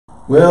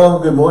Well,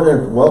 good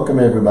morning. Welcome,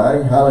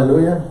 everybody.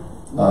 Hallelujah.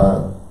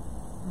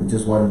 We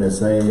just wanted to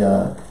say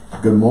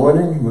good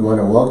morning. We want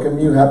to welcome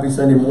you. Happy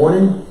Sunday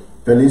morning.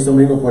 Feliz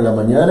Domingo por la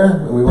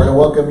mañana. We want to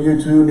welcome you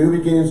to New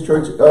Beginnings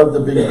Church of the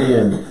Big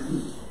Bend.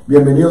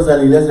 Bienvenidos a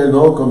la Iglesia del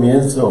Nuevo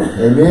Comienzo.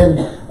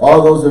 Amen.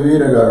 All those of you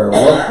that are,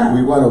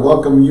 we want to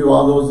welcome you,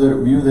 all those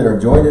of you that are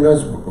joining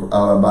us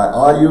by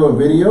audio and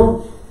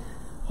video.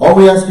 All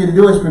we ask you to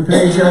do is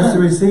prepare yourselves to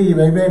receive,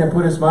 amen, and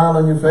put a smile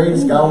on your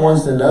face. God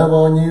wants to love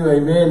on you,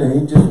 amen, and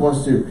He just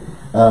wants to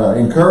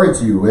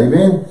encourage you,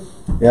 amen.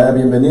 Ya,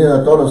 bienvenido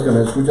a todos los que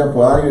me escuchan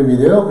por audio y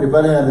video.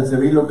 Preparen a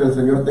recibir lo que el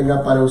Señor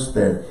tenga para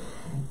usted.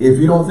 If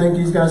you don't think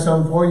He's got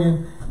something for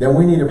you, then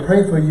we need to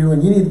pray for you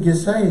and you need to get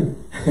saved.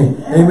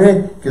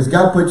 Amen. Because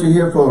God put you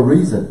here for a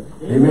reason.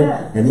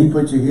 Amen. And He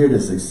put you here to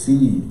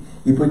succeed.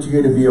 He put you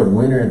here to be a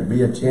winner and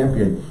be a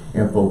champion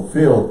and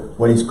fulfill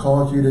what He's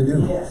called you to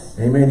do. Yes.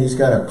 Amen. He's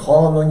got a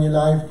call on your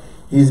life.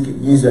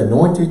 He's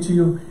anointed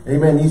you.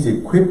 Amen. He's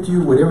equipped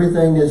you with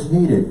everything that's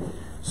needed.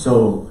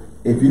 So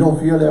if you don't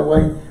feel that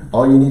way,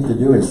 all you need to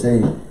do is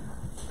say,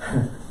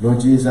 Lord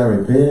Jesus, I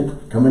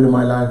repent. Come into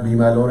my life. Be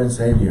my Lord and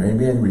Savior.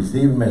 Amen.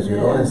 Receive Him as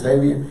your Lord and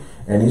Savior.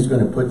 And He's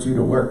going to put you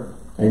to work.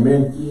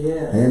 Amen.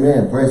 Yes.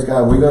 Amen. Praise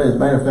God. We're going to, as a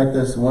matter of fact,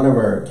 that's one of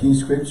our key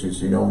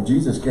scriptures. You know,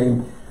 Jesus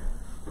came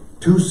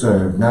to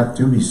serve, not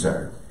to be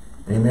served.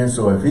 Amen.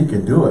 So if He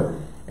could do it,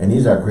 and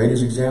He's our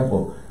greatest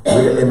example,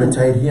 we're to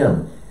imitate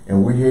Him.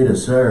 And we're here to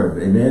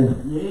serve.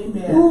 Amen.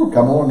 Amen. Ooh,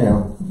 come on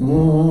now.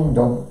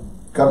 Don't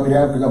cut me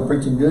down because I'm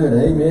preaching good.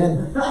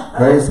 Amen.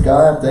 Praise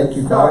God. Thank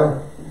you,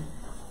 Father.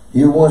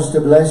 He wants to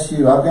bless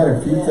you. I've got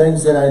a few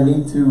things that I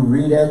need to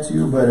read at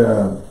you,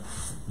 but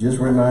just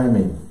remind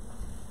me.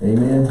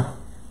 Amen.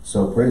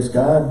 So praise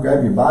God.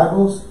 Grab your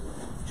Bibles,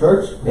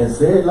 church, and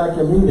say it like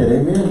you mean it.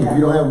 Amen. If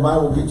you don't have a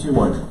Bible, get you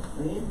one. Amen.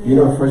 You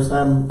know, the first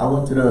time I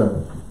went to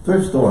the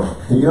thrift store.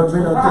 You ever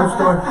been to a thrift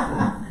store?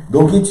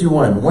 Go get you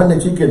one. One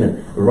that you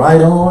can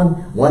write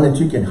on, one that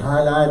you can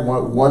highlight,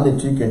 one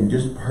that you can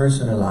just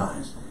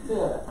personalize.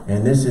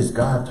 And this is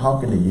God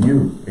talking to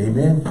you.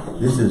 Amen.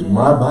 This is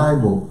my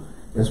Bible.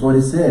 That's what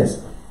it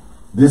says.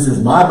 This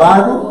is my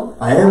Bible.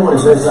 I am what it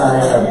says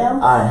I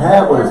am. I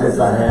have what it says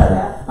I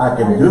have. I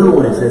can do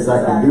what it says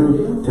I can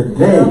do.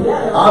 Today,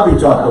 I'll be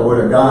taught the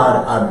Word of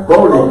God. I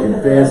boldly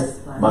confess.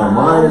 My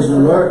mind is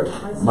alert.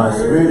 My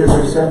spirit is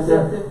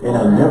receptive. And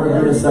I'll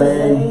never be the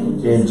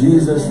same. In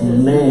Jesus'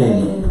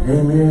 name.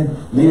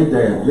 Amen. Leave it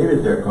there. Leave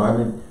it there,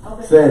 Carmen.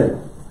 Said,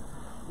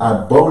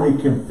 I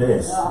boldly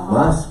confess.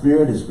 My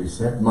spirit is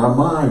receptive. My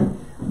mind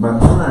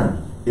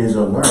is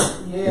alert.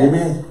 Yes.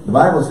 Amen. The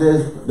Bible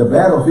says the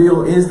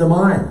battlefield is the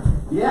mind.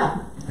 Yeah.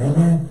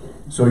 Amen.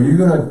 So you're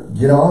going to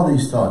get all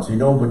these thoughts, you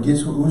know, but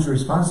guess who's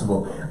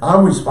responsible?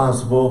 I'm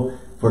responsible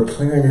for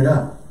clearing it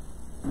up.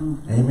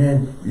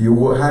 Amen.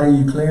 How do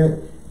you clear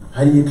it?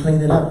 How do you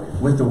clean it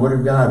up? With the Word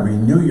of God.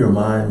 Renew your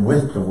mind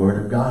with the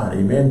Word of God.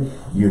 Amen.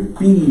 You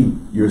feed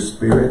your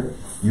spirit.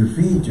 You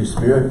feed your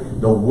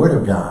spirit the Word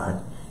of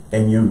God.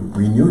 And you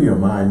renew your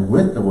mind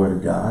with the Word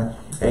of God.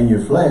 And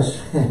your flesh,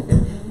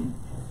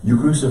 you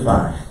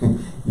crucify.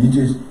 You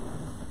just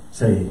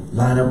say,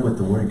 line up with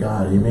the Word of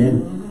God.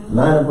 Amen.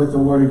 Line up with the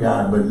Word of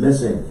God. But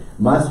listen,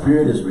 my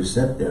spirit is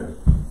receptive.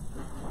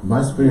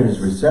 My spirit is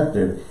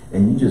receptive.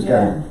 And you just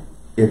got to,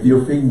 if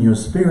you're feeding your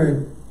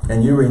spirit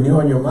and you're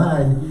renewing your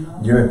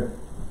mind, your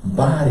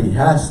body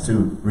has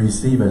to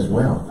receive as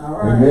well.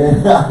 Right.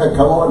 Amen.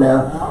 Come on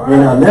now. Right.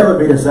 And I'll never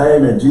be the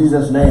same in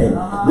Jesus' name.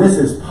 This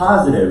is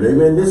positive.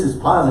 Amen. This is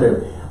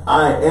positive.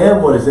 I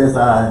am what it says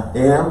I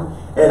am.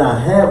 And I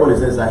have what it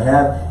says I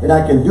have. And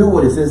I can do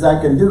what it says I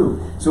can do.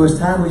 So it's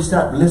time we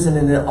stop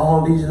listening to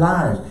all these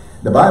lies.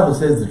 The Bible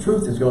says the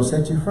truth is going to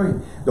set you free.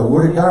 The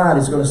Word of God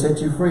is going to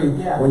set you free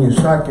when you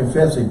start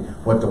confessing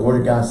what the Word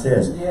of God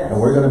says. Yes. And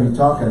we're going to be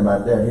talking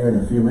about that here in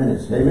a few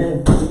minutes.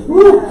 Amen.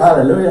 Woo,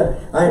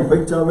 hallelujah. I am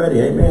preached already.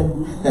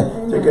 Amen.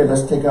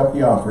 Let's take up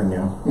the offering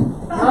now.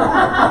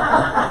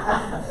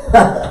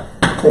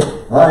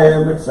 I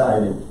am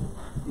excited.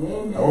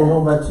 Amen. I don't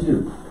know about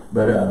you,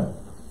 but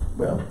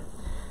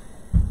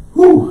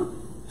well,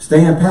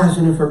 staying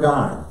passionate for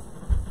God.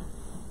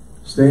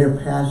 Staying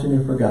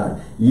passionate for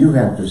God. You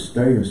have to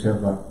stir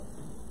yourself up.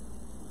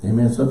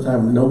 Amen.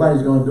 Sometimes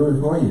nobody's going to do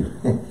it for you.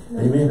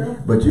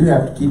 Amen. But you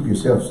have to keep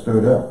yourself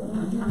stirred up.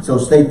 So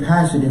stay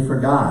passionate for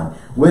God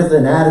with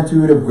an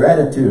attitude of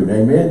gratitude.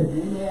 Amen.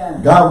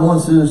 Amen. God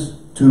wants us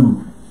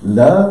to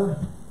love,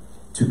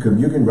 you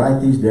can write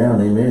these down.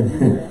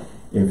 Amen.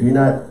 If you're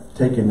not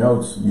taking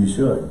notes, you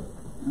should.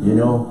 You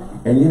know.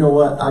 And you know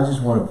what? I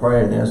just want to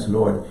pray and ask the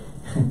Lord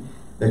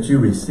that you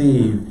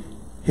receive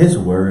His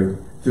Word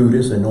through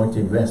this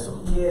anointed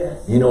vessel.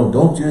 Yes. You know,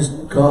 don't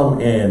just come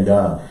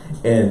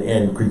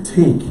and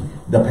critique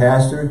the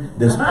pastor,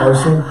 this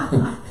person.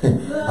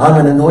 I'm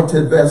an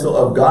anointed vessel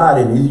of God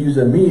and He's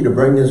using me to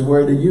bring this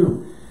word to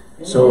you.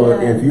 So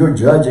if you're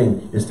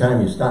judging, it's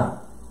time you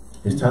stop.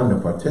 It's time to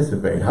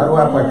participate. How do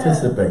I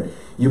participate?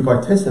 You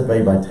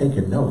participate by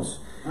taking notes.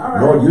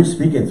 Right. Lord, you're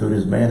speaking through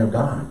this man of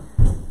God.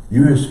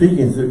 You're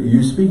speaking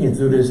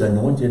through this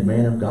anointed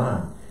man of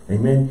God.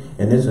 Amen.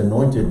 And this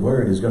anointed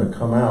word is going to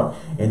come out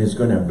and it's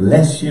going to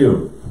bless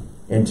you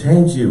and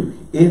change you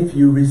if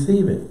you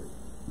receive it.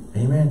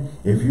 Amen.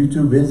 If you're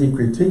too busy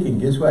critiquing,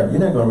 guess what? You're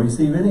not going to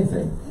receive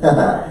anything.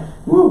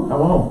 Woo,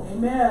 come on.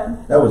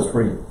 Amen. That was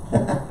free.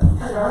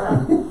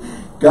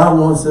 God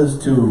wants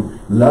us to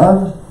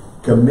love,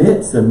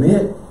 commit,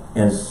 submit,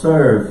 and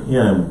serve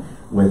him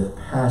with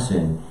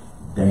passion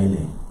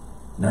daily.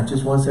 Not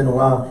just once in a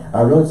while.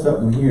 I wrote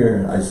something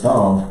here I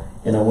saw,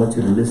 and I want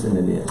you to listen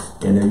to this.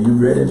 And have you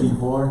read it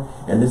before?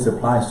 And this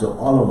applies to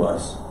all of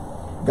us.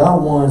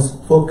 God wants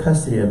full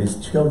custody of his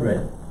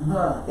children.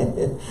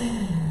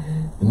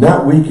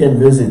 Not weekend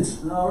visits.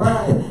 All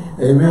right.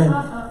 Amen.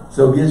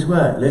 So guess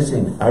what?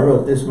 Listen, I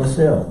wrote this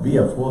myself. Be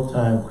a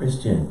full-time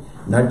Christian,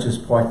 not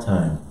just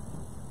part-time.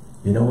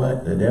 You know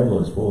what? The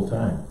devil is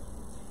full-time.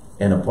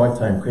 And a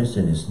part-time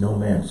Christian is no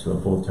match to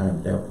a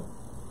full-time devil.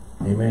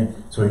 Amen.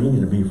 So you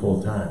need to be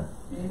full-time.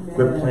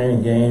 Quit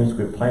playing games.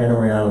 Quit playing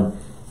around.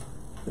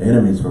 The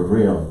enemy's for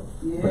real.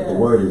 Yes. But the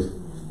word is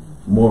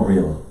more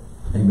real.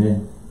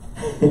 Amen.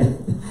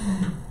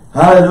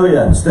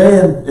 Hallelujah. Stay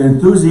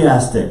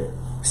enthusiastic.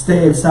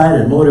 Stay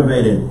excited,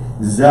 motivated,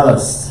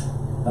 zealous.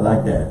 I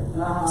like that.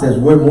 It says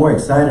we're more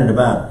excited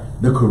about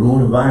the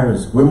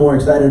coronavirus. We're more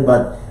excited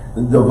about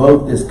the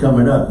vote that's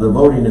coming up. The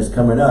voting that's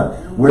coming up.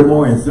 We're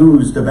more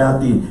enthused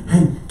about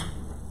hey,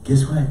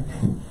 guess what?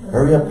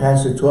 Hurry up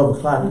past the 12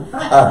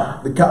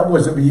 o'clock. The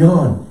Cowboys will be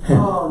on.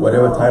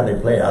 Whatever time they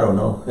play, I don't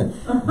know.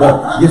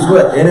 But guess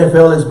what?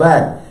 NFL is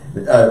back.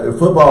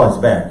 Football is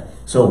back.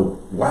 So,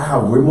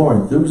 wow, we're more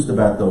enthused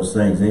about those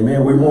things.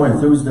 Amen. We're more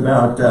enthused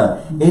about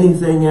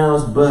anything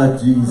else but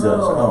Jesus.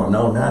 Oh,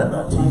 no, not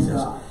about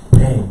Jesus.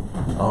 Hey,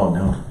 oh,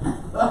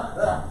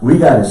 no. We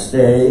got to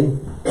stay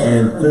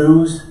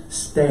enthused.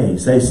 Stay.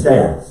 Say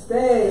stay.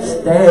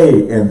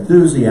 Stay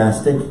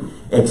enthusiastic,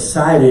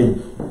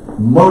 excited,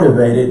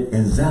 motivated,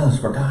 and zealous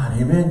for God.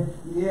 Amen.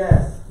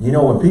 Yes. You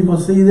know, when people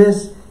see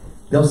this,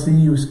 they'll see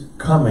you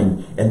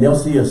coming and they'll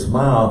see a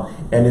smile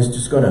and it's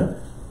just going to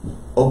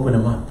open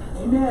them up.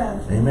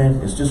 Amen.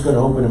 Amen. It's just going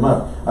to open them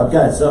up. I've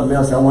got something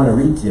else I want to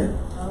read to you.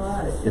 All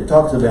right. It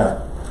talks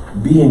about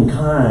being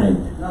kind.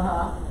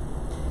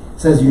 It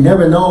says you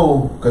never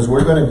know, because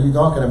we're going to be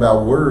talking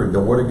about the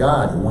word of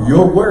God,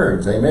 your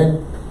words.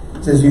 Amen.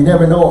 It says you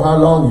never know how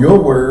long your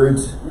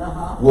words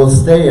will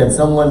stay in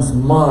someone's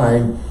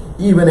mind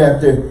even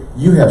after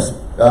you have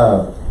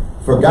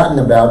forgotten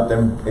about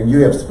them and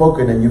you have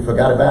spoken and you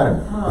forgot about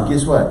them. But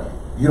guess what?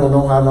 You don't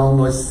know how long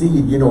those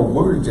seed,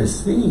 words are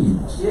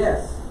seeds.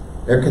 Yes.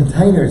 They're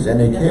containers and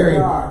they carry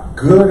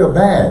good or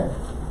bad.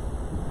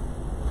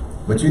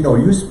 But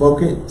you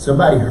spoke it,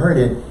 somebody heard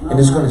it, and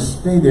it's going to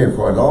stay there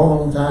for a long,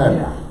 long time.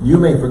 Yeah. You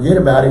may forget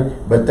about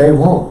it, but they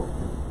won't.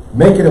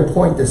 Make it a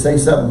point to say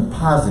something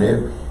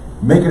positive.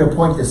 Make it a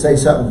point to say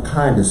something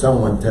kind to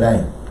someone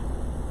today.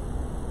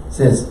 It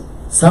says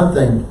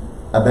something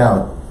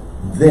about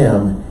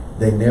them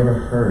they never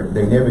heard,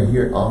 they never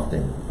hear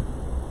often.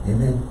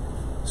 Amen.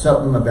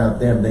 Something about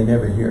them they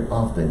never hear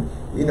often.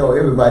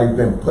 Everybody's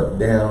been put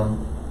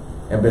down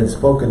and been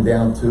spoken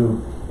down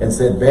to and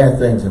said bad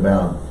things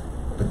about,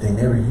 but they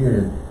never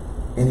hear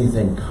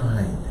anything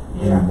kind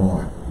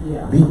anymore.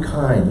 Yeah. Be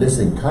kind.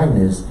 Listen,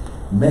 kindness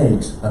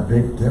makes a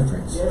big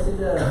difference. Yes, it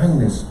does.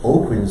 Kindness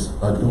opens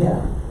a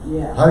door.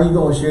 Yeah. How are you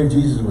going to share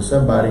Jesus with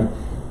somebody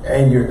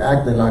and you're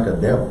acting like a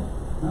devil?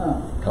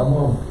 Come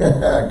on.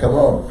 Come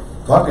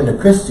on. Talking to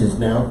Christians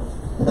now.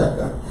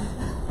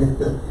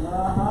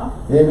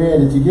 Amen.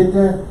 Did you get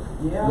that?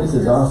 Yeah, this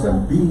is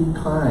awesome. Be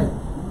kind.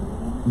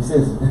 He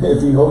says,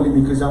 be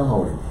holy because I'm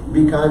holy.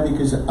 Be kind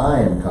because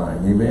I am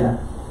kind. Amen.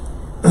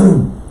 Yeah.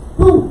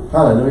 Woo.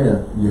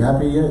 Hallelujah. You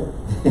happy yet?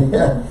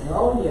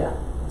 Oh, yeah.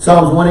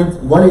 Psalms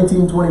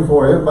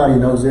 118:24. Everybody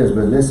knows this,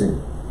 but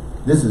listen.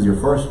 This is your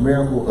first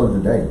miracle of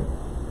the day.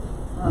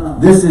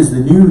 This is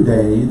the new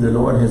day the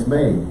Lord has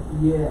made.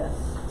 Yes.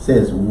 It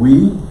says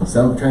we.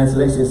 Some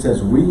translation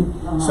says we.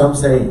 Some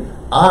say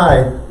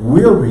I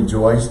will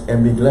rejoice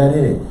and be glad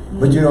in it.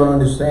 But you don't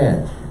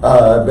understand.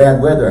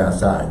 Bad weather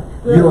outside.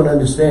 You don't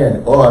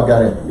understand. Oh,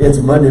 it's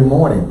Monday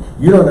morning.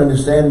 You don't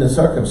understand the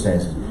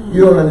circumstances.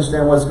 You don't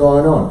understand what's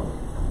going on.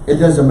 It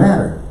doesn't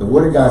matter. The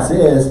Word of God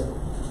says,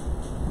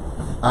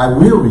 I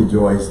will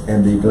rejoice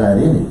and be glad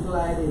in it.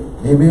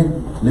 Amen.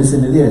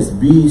 Listen to this.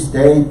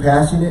 Stay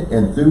passionate,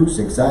 enthused,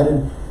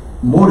 excited,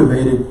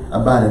 motivated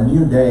about a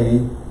new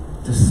day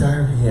to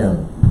serve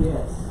Him.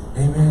 Yes.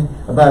 Amen.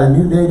 About a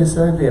new day to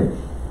serve Him.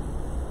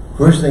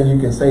 First thing you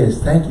can say is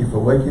thank you for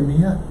waking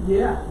me up.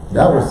 Yeah.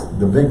 That was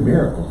the big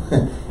miracle.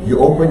 You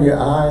open your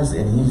eyes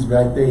and He's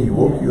right there. He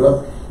woke you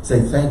up.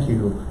 Say thank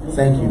you.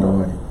 Thank you,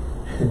 Lord.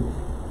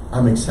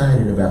 I'm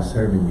excited about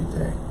serving you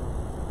today.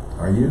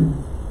 Are you?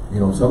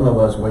 Some of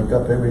us wake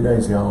up every day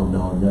and say, oh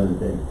no, another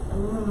day.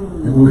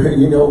 And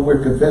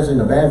we're confessing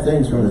the bad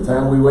things from the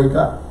time we wake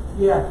up.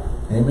 Yeah.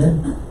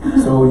 Amen.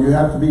 So you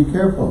have to be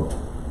careful.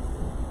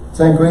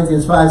 2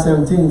 Corinthians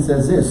 5:17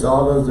 says this,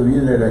 all those of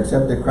you that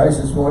accepted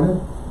Christ this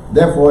morning,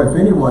 therefore, if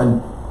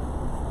anyone,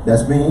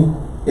 that's me,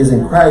 is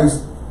in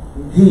Christ,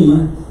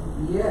 he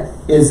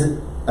is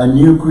a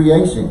new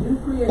creation.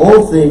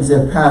 All things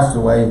have passed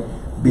away.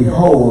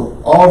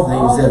 Behold, all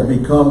things have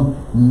become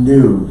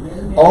new.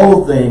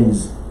 All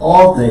things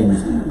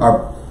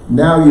are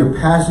now. You're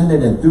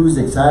passionate, enthused,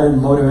 excited,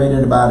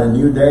 motivated about a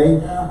new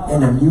day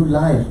and a new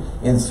life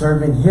in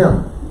serving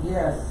Him.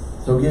 Yes.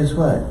 So guess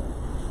what?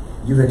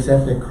 You've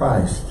accepted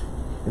Christ,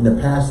 and the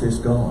past is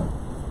gone.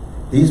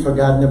 He's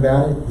forgotten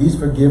about it. He's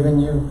forgiven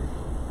you,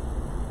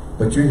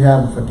 but you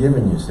haven't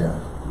forgiven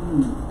yourself,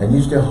 and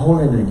you're still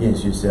holding it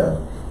against yourself.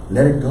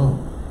 Let it go.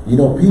 You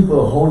know, people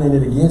are holding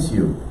it against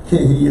you.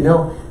 You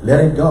know,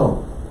 let it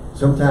go.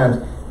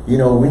 Sometimes, you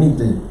know, we need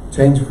to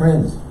change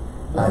friends.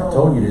 I've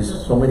told you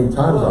this so many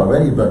times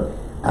already, but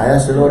I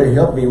asked the Lord to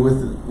help me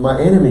with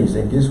my enemies,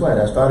 and guess what?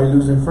 I started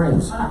losing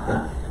friends.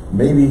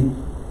 Maybe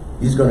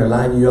He's going to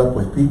line you up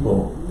with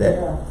people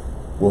that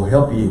will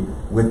help you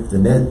with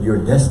your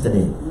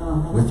destiny,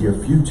 with your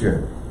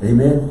future.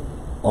 Amen.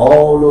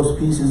 All those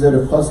pieces of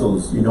the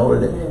puzzles, you know,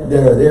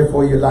 that are there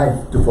for your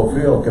life to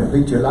fulfill,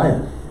 complete your life,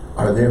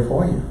 are there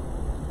for you.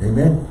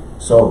 Amen.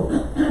 So,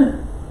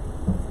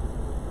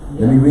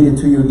 let me read it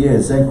to you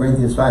again. 2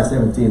 Corinthians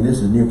 5:17. This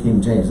is New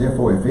King James.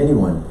 Therefore, if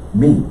anyone,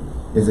 me,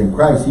 is in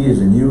Christ, he is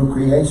a new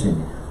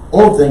creation.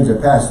 All things are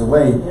passed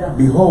away.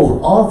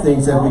 Behold, all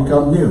things have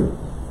become new.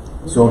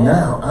 So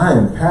now I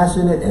am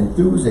passionate,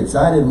 enthused,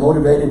 excited,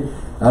 motivated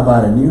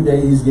about a new day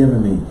He's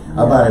given me,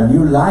 about a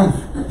new life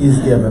He's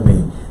given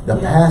me. The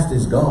past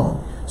is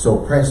gone. So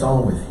press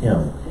on with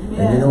Him.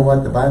 And you know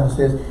what the Bible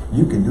says?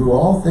 You can do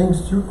all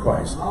things through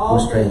Christ who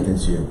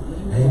strengthens you.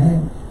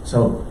 Amen.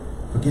 So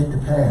forget the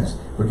past.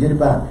 Forget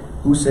about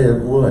who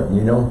said what.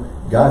 You know,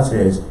 God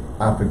says,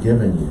 I've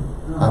forgiven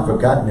you. I've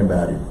forgotten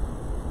about it.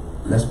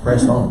 Let's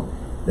press on.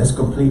 Let's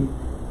complete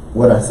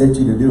what I sent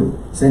you to do.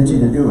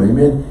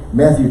 Amen.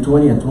 Matthew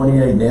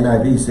 20:28, the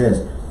NIV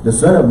says, the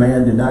Son of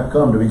Man did not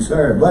come to be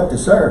served, but to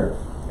serve,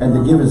 and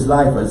to give His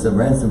life as a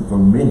ransom for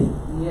many.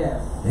 Yes.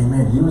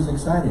 Amen. He was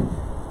excited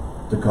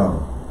to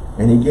come,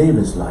 and He gave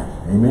His life.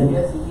 Amen.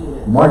 Yes, He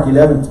did. Mark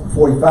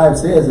 11:45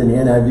 says in the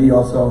NIV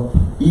also,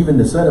 even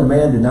the Son of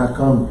Man did not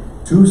come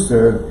to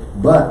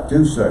serve, but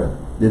to serve.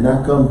 Did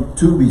not come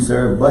to be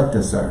served, but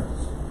to serve.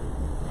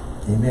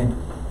 Amen.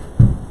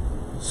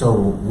 So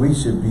we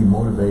should be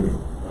motivated.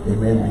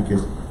 Amen.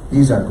 Because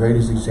He's our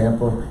greatest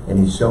example, and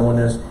He's showing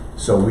us.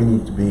 So we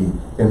need to be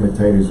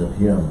imitators of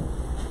Him.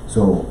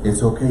 So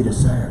it's okay to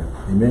serve.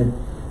 Amen.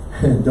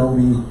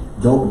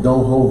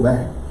 Don't hold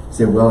back.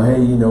 Say, well, hey,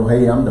 you know,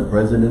 hey, I'm the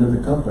president of the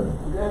company.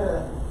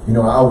 Good. You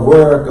know, I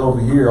work over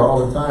here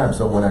all the time.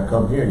 So when I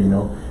come here, you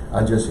know,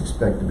 I just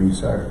expect to be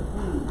served.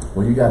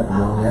 Well, you got the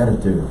wrong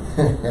attitude.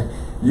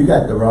 You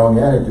got the wrong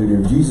attitude.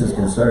 If Jesus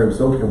can serve,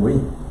 so can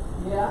we.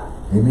 Yeah.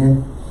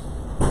 Amen.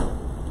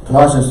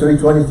 Colossians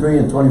 3:23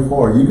 and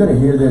 24. You're going to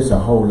hear this a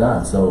whole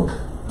lot, so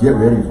get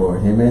ready for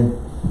it. Amen.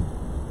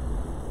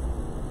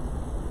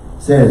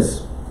 It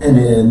says in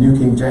the New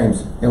King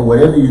James, and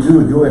whatever you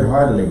do, do it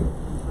heartily.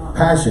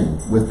 Passion,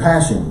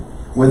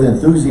 with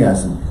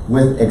enthusiasm,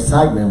 with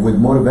excitement, with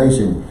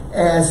motivation,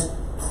 as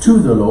to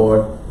the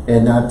Lord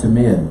and not to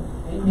men.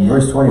 Amen.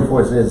 Verse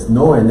 24 says,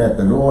 knowing that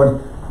the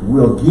Lord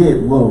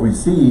will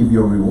receive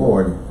your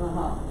reward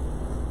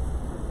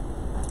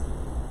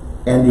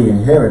and the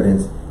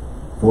inheritance,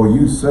 for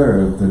you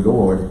serve the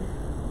Lord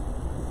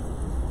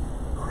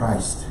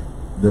Christ,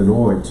 the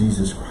Lord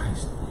Jesus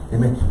Christ.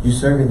 Amen. You're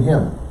serving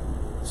Him.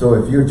 So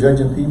if you're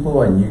judging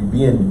people and you're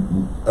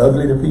being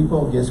ugly to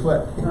people, guess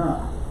what?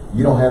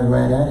 You don't have the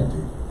right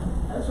attitude.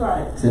 That's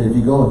right. Said if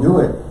you're going to do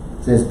it,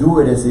 says do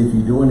it as if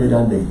you're doing it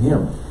unto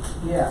Him.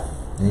 Yeah.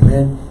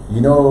 Amen.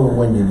 You know,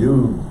 when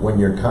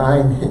you're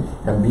kind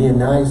and being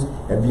nice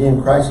and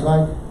being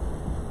Christ-like,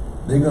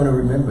 they're going to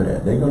remember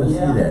that. They're going to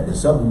see that.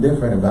 There's something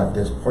different about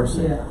this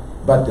person,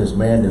 about this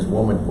man, this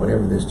woman,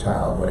 whatever, this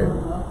child,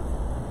 whatever.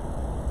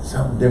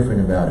 Something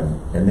different about him.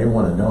 And they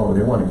want to know,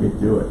 they want to get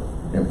to it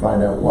and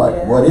find out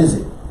what is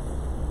it.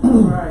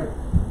 Right.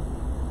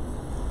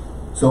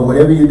 So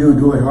whatever you do,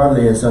 do it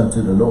heartily as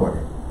unto the Lord.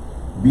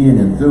 Being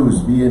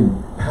enthused,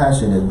 being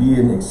passionate,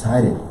 being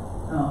excited.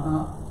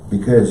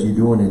 Because you're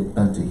doing it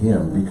unto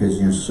Him. Because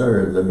you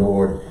serve the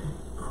Lord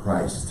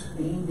Christ.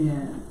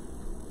 Amen.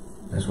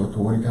 That's what the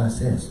Word of God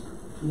says.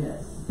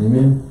 Yes.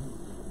 Amen.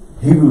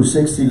 Hebrews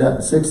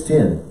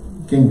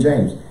 6:10, King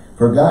James.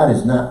 For God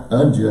is not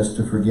unjust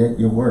to forget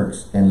your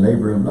works and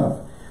labor of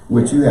love,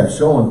 which you have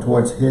shown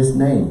towards His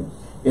name,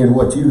 in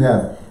what you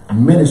have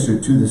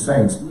ministered to the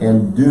saints,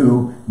 and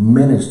do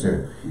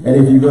minister. And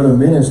if you're going to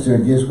minister,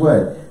 guess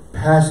what?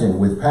 Passion,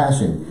 with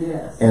passion.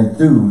 Yes.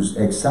 Enthused,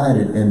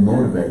 excited, and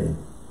motivated.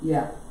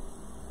 Yeah.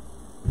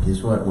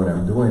 Guess what? When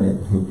I'm doing it,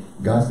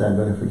 God's not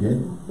going to forget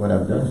what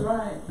I've done. That's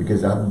right.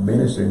 Because I'm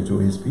ministering to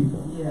His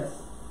people. Yes.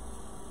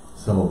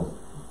 So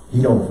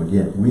He don't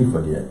forget. We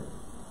forget.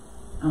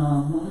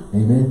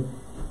 Amen.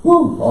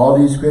 Woo! All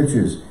these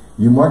scriptures.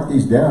 You mark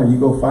these down. You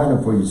go find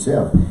them for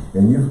yourself.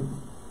 And you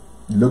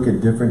look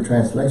at different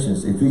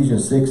translations.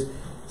 Ephesians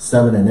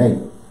 6:7 and 8.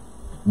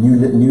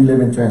 New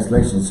Living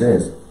Translation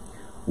says,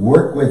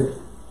 work with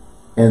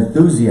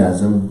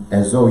enthusiasm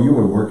as though you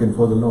were working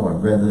for the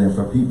Lord rather than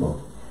for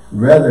people.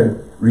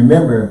 Rather,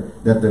 remember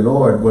that the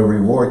Lord will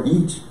reward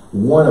each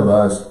one of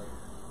us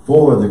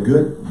for the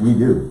good we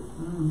do,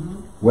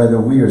 whether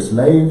we are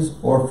slaves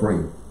or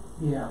free.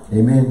 Yeah.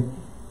 Amen.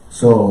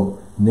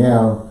 So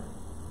now,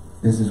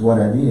 this is what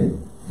I did.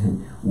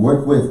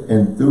 Work with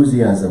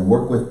enthusiasm,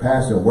 work with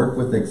passion, work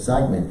with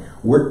excitement,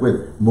 work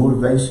with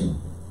motivation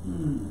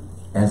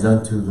as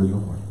unto the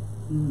Lord.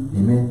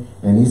 Amen.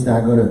 And he's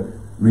not going to,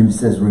 he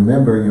says,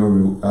 remember your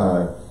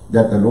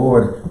that the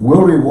Lord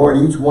will reward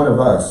each one of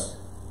us.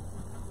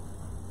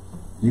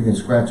 You can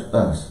scratch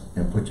us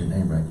and put your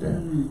name right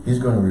there. He's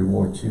going to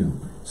reward you.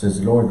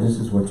 Says, Lord, this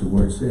is what your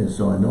word says,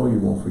 so I know you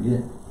won't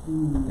forget.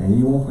 And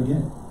you won't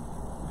forget.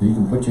 So you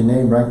can put your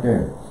name right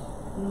there.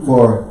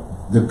 For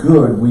the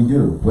good we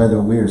do, whether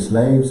we're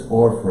slaves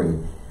or free.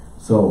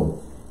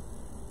 So,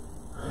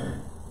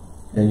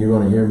 and you're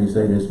going to hear me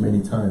say this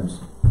many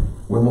times,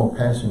 we're more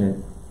passionate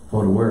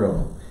for the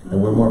world,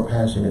 and we're more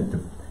passionate to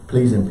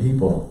pleasing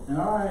people,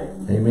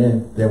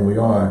 amen, than we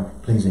are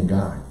pleasing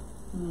God.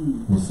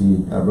 You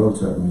see, I wrote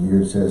something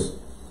here. It says,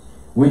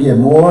 we get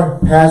more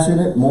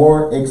passionate,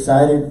 more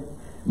excited,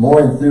 more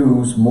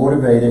enthused,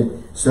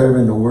 motivated,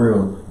 serving the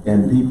world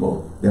and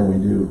people than we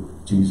do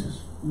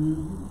Jesus.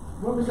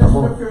 What was that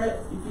scripture at?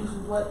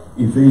 Ephesians what?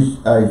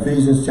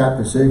 Ephesians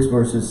chapter 6,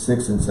 verses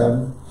 6 and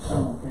 7.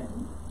 Oh,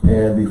 okay.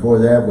 And before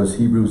that was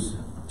Hebrews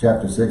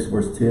chapter 6,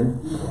 verse 10.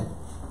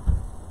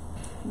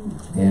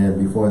 And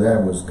before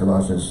that was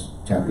Colossians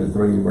chapter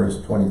 3,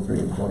 verse 23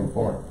 and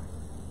 24.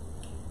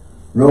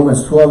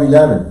 Romans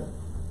 12:11,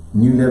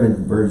 New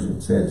Living Version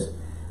says,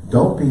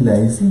 don't be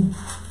lazy,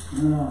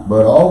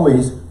 but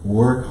always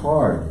work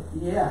hard.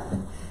 Yeah.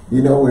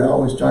 You know, we're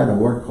always trying to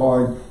work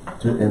hard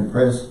to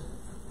impress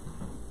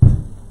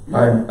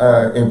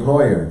our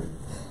employer.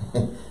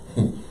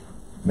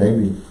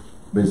 Maybe.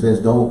 But it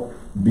says don't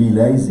be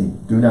lazy.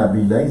 Do not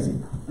be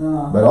lazy.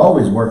 But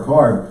always work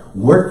hard.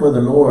 Work for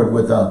the Lord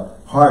with a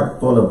heart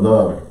full of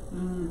love,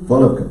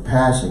 full of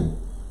compassion,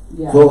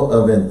 full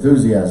of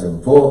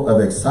enthusiasm, full of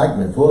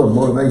excitement, full of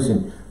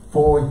motivation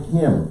for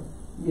Him.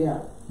 Yeah.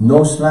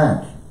 No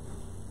slack.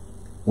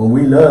 When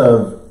we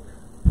love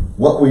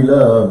what we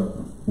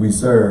love, we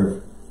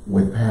serve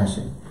with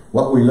passion.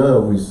 What we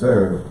love, we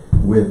serve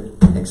with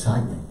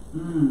excitement.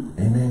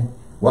 Amen.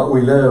 What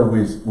we love,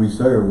 we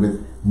serve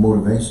with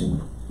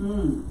motivation.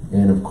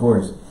 And of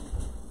course,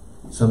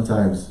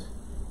 sometimes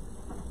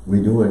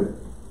we do it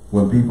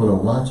when people are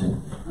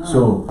watching.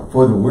 So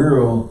for the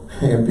world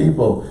and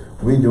people,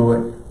 we do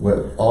it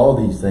with all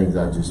these things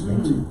I just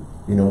mentioned.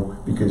 You know,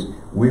 because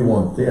we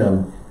want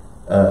them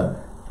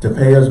to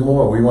pay us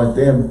more. We want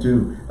them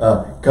to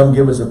come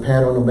give us a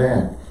pat on the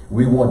back.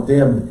 We want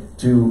them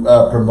to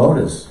promote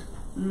us.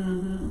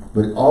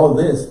 But all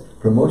this,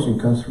 promotion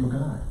comes from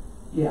God.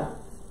 Yeah.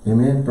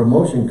 Amen.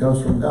 Promotion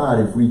comes from God.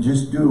 If we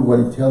just do what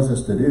He tells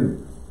us to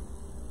do,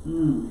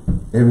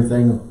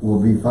 everything will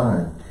be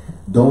fine.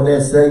 Don't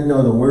let Satan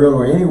or the world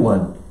or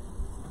anyone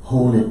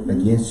hold it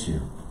against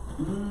you.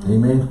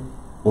 Amen.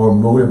 Or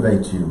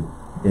motivate you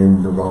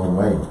in the wrong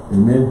way.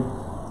 Amen.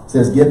 It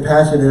says, get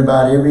passionate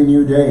about every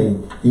new day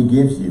He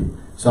gives you.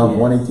 Psalm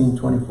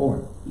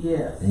 118:24.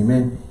 Yes.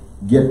 Amen.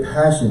 Get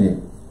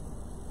passionate.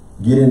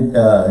 Get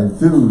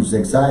enthused,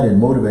 excited,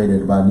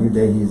 motivated about the new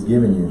day He's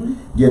given you.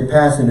 Get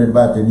passionate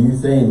about the new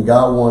thing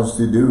God wants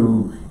to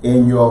do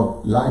in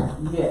your life.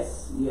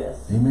 Yes, yes.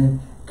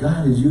 Amen.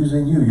 God is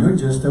using you. You're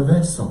just a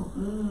vessel.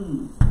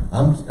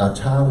 I'm a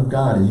child of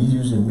God, and He's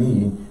using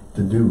me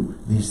to do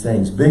these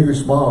things. Big or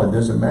small, it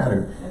doesn't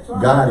matter. That's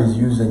right. God is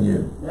using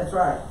you. That's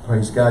right.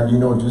 Praise God. You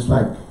know, just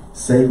like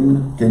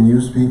Satan can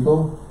use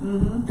people,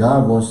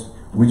 God wants,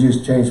 we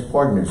just changed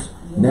partners.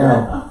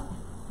 Now,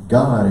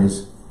 God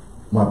is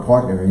my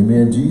partner.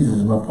 Amen. Jesus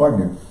is my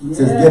partner. It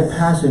says, get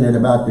passionate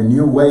about the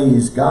new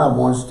ways God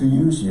wants to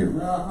use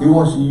you. He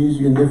wants to use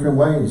you in different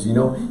ways. You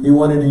know, He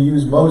wanted to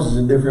use Moses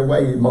in different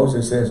ways.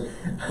 Moses says,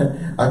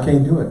 I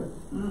can't do it.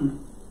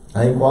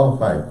 I ain't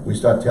qualified. We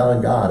start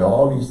telling God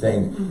all these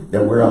things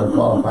that we're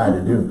unqualified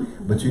to do.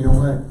 But you know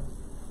what?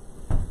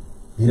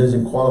 He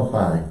doesn't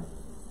qualify.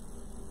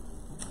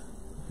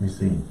 Let me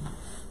see.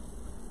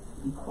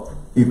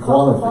 He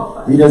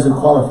doesn't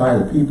qualify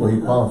the people.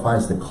 He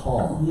qualifies the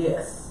call.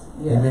 Yes.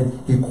 Yeah.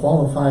 Amen. He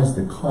qualifies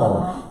the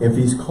call. If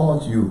He's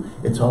called you,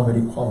 it's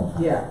already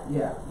qualified.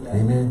 Yeah.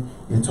 Amen.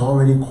 It's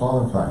already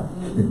qualified.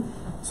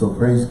 So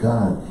praise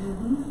God.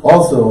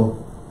 Also,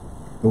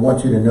 I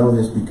want you to know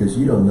this because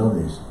you don't know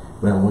this,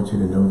 but I want you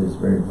to know this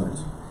very much.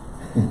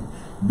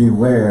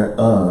 Beware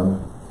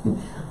of,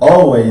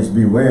 always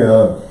beware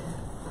of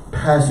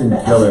passion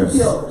killers.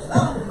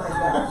 Oh my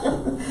gosh.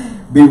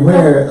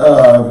 Beware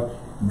of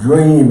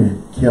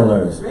dream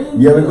killers.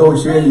 You ever go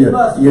share your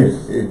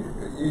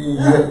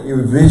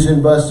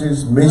vision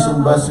busters,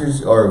 mission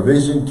busters, or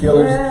vision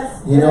killers?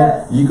 Yes, you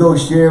know, you go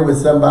share with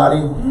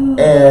somebody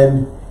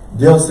and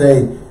they'll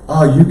say,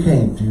 oh, you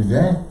can't do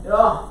that.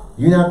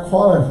 You're not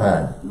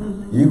qualified.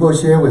 You go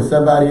share with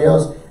somebody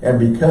else, and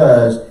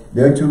because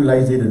they're too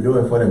lazy to do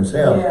it for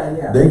themselves.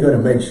 They're going to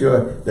make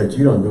sure that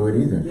you don't do it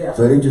either.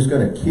 So they're just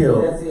going to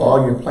kill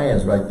all your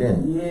plans right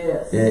then.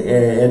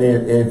 And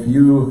if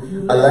you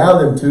allow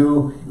them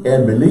to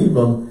and believe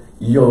them,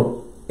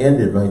 you'll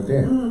end it right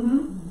there.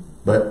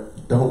 But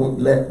don't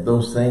let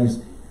those things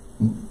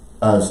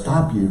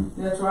stop you.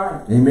 That's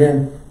right.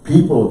 Amen.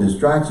 People,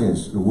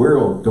 distractions, the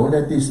world, don't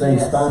let these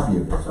things stop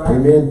you. Right.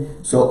 Amen.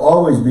 So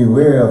always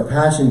beware of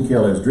passion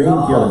killers,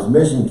 dream killers,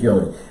 mission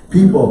killers.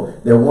 People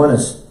that want to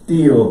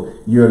steal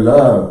your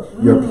love,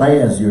 your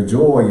plans, your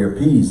joy, your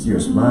peace, your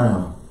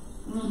smile.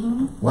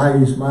 Why are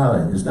you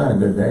smiling? It's not a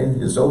good day.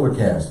 It's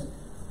overcast.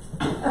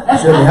 You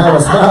shouldn't have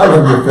a smile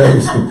on your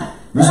face.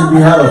 You should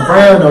have a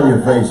frown on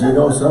your face. You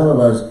know, some of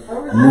us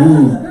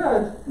need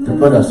to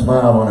put a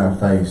smile on our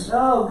face.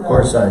 Of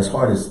course, it's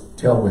hard to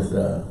tell with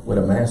a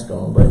mask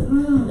on, but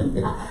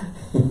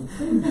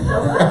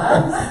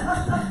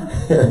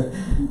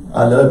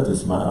I love to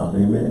smile.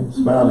 Amen.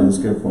 Smiling is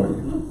good for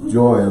you.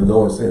 Joy of the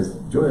Lord says,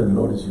 joy of the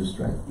Lord is your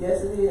strength.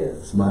 Yes, it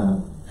is.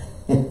 Smile.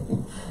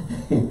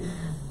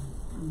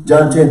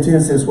 John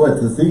 10:10 says what?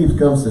 The thief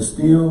comes to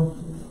steal,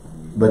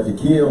 but to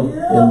kill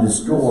and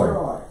destroy.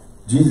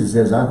 Jesus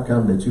says, I've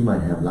come that you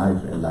might have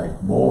life and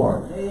life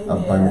more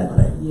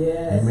abundantly.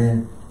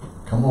 Amen.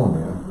 Come on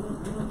now.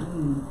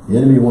 The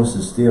enemy wants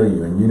to steal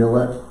you, and you know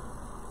what?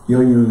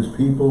 He'll use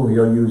people,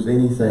 he'll use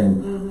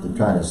anything to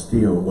try to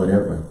steal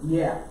whatever.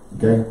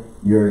 Okay?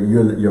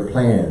 Your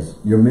plans,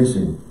 your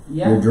mission,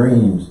 your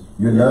dreams,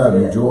 your love,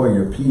 your joy,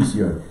 your peace,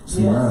 your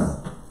smile.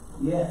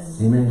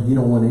 Amen. You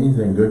don't want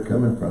anything good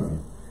coming from you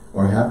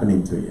or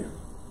happening to you.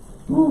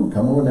 Ooh,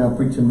 come on now,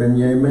 preaching men,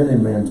 yeah, amen,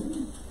 amen.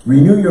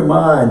 Renew your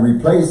mind,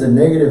 replace the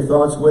negative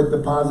thoughts with the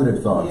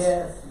positive thoughts.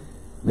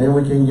 Man,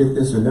 we can't get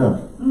this enough.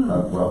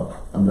 Well,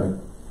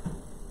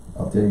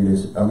 I'll tell you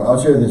this.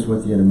 I'll share this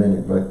with you in a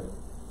minute, but it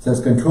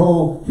says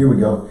control, here we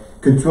go.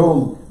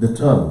 Control the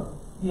tongue.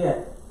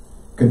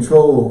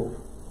 Control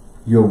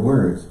your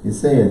words. It's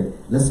saying,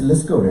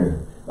 let's go there.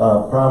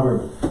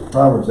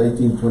 Proverbs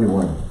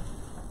 18:21.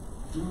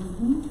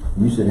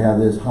 You should have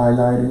this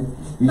highlighted.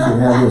 You should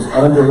have this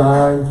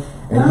underlined,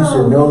 and you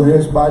should know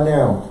this by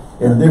now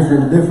in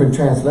different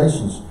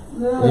translations.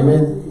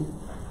 Amen.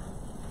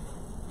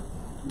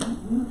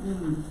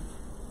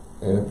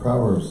 And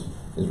Proverbs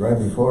is right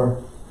before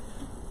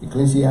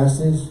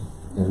Ecclesiastes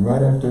and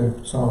right after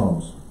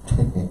Psalms.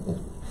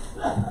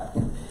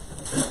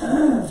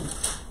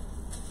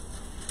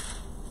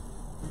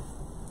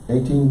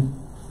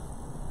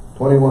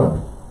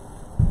 18:21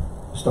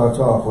 starts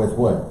off with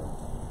what?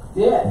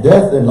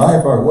 Death and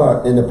life are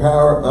what? In the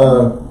power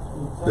of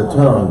the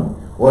tongue,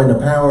 or in the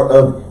power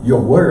of your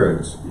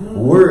words.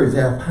 Words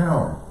have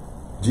power.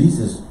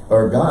 Jesus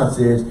or God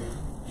says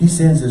he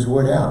sends his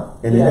word out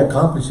and it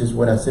accomplishes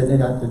what I sent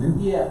it out to do.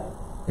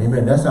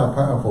 Amen. That's how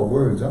powerful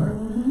words are.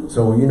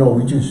 So, you know,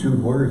 we just shoot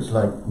words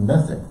like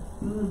nothing.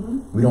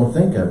 We don't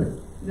think of it.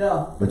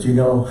 But you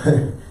know,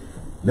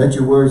 let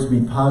your words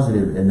be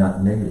positive and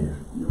not negative.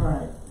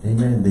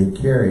 Amen. They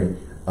carry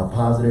a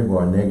positive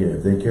or a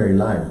negative. They carry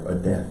life or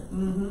death.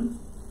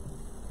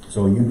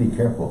 So you be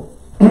careful.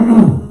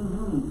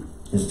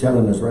 It's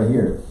telling us right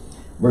here.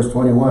 Verse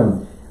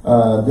 21.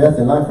 Death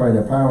and life are in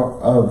the power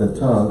of the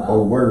tongue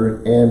or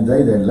word, and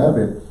they that love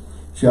it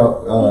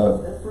shall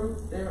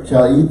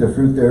eat the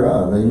fruit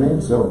thereof. Amen.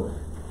 So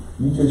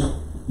you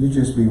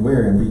just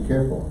beware and be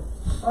careful.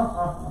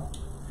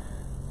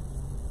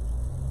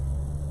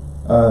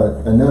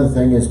 Another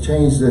thing is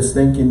change this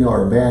thinking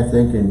or bad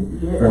thinking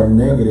from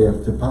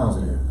negative to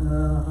positive.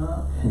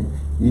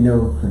 You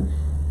know,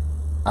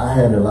 I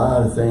had a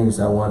lot of things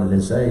I wanted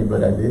to say,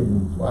 but I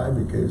didn't. Why?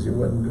 Because it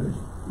wasn't good.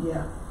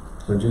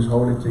 So just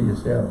hold it to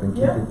yourself and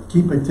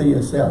keep it to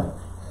yourself.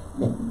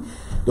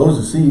 Those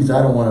are seeds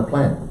I don't want to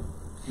plant.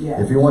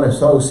 If you want to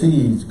sow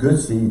seeds, good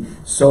seeds,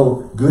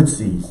 sow good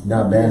seeds,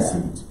 not bad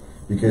seeds.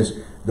 Because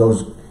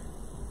those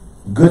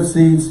good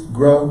seeds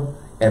grow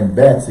and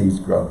bad seeds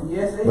grow.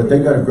 But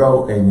they're going to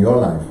grow in your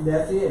life.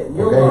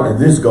 Okay, in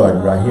this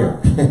garden right here.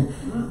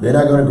 They're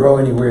not going to grow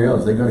anywhere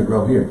else. They're going to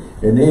grow here.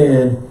 And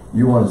then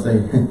you want to say,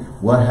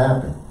 what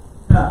happened?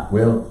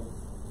 Well,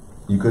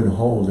 you couldn't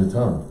hold the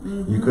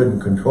tongue. You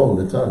couldn't control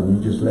the tongue. You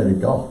just let it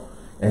go.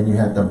 And you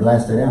have to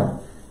blast it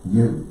out.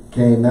 You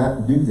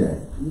cannot do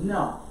that.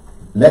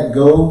 Let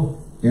go.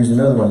 Here's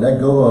another one. Let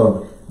go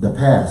of the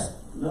past.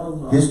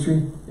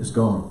 History is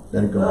gone.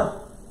 Let it go.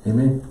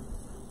 Amen.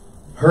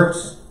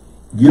 Hurts,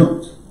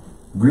 guilt,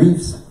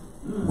 griefs,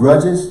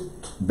 grudges,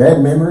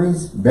 bad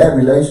memories, bad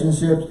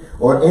relationships,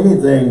 or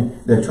anything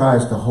that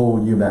tries to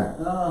hold you back.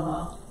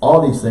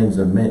 All these things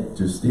are meant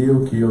to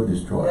steal, kill,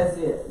 destroy.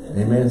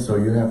 Amen. So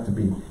you have to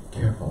be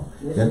careful.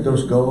 Let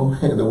those go.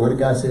 The Word of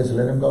God says,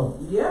 let them go.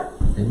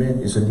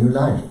 Amen. It's a new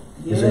life.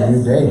 It's a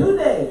new day.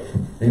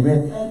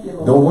 Amen.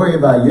 Don't worry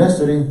about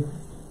yesterday.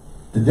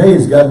 Today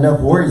has got enough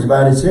worries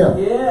about itself.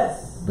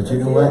 But you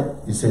know what?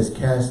 It says,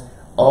 cast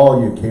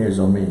all your cares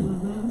on me.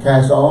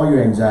 Cast all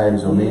your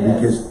anxieties on me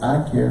because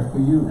I care for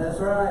you.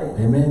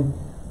 Amen.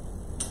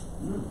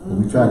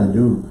 We try to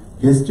do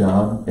his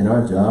job and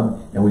our job,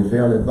 and we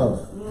fail at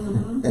both.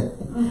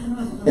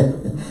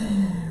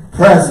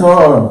 Press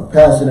on,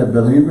 passionate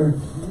believer.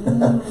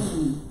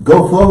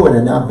 Go forward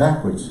and not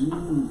backwards.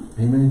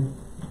 Amen.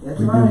 That's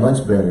We do right.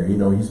 much better. You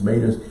know, he's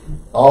made us,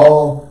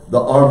 all the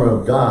armor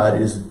of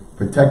God is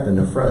protecting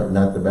the front,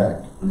 not the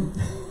back.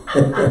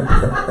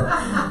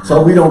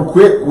 So we don't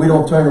quit, we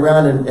don't turn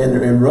around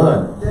and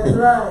run. That's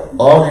right.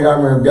 All the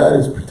armor of God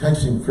is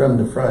protection from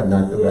the front,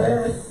 not the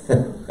back.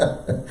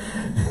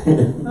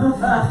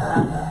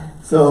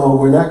 So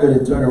we're not going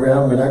to turn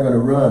around, we're not going to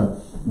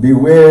run.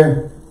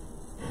 Beware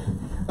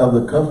of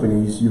the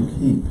companies you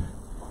keep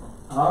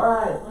All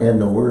right.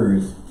 and the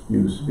words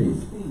you speak.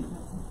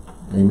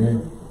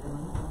 Amen.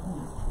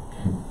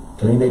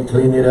 Clean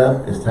it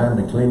up. It's time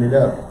to clean it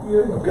up.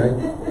 Okay?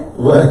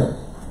 What?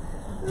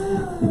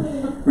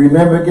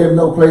 Remember, give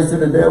no place to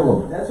the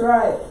devil. That's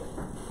right.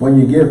 When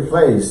you give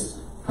place,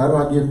 how do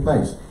I give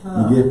place?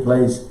 You give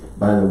place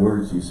by the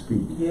words you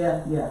speak.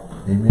 Yeah, yeah.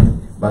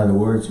 Amen. By the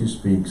words you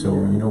speak. So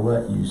you know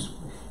what?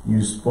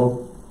 You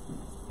spoke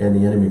and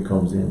the enemy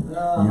comes in.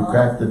 You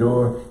cracked the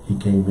door, he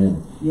came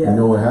in. Yeah. You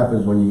know what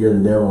happens when you get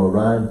a devil a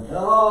ride?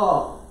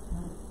 Oh.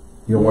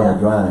 You don't want to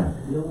drive.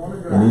 You don't want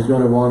to drive. And he's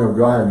going to want to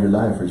drive your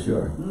life for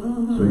sure.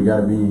 So you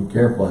got to be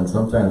careful. And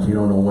sometimes you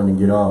don't know when to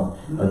get off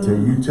until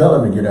you tell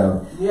him to get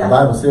out. Yeah. The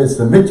Bible says,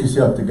 submit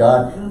yourself to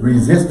God,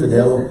 resist the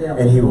devil,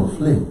 and he will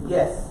flee.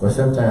 Yes. But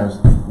sometimes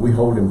we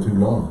hold him too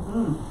long.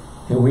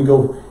 And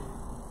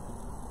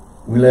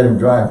we let him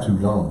drive too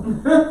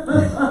long.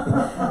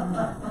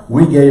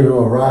 We gave him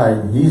a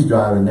ride, he's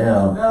driving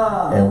now,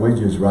 and we're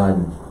just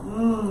riding.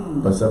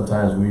 But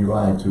sometimes we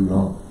ride too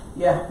long.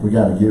 Yeah. We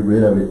got to get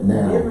rid of it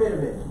now. Get rid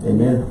of it.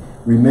 Amen.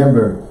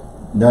 Remember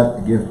not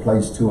to give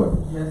place to it.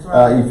 That's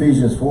right.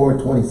 Ephesians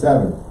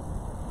 4:27.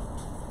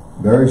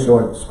 Very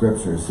short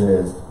scripture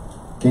says,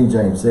 King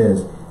James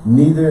says,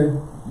 neither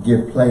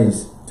give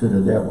place to the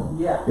devil.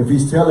 Yeah. If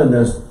he's telling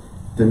us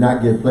to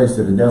not give place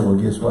to the devil,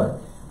 guess what?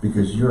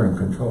 Because you're in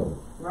control.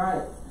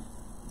 Right.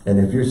 And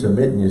if you're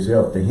submitting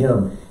yourself to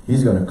him,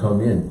 he's going to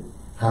come in.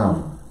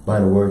 How? By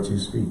the words you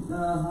speak.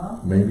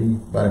 Maybe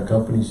by the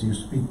companies you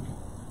speak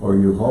or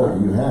you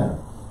hold, you have.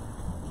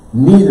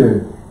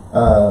 Neither,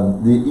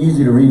 the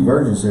easy to read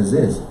version says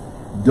this,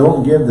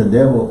 don't give the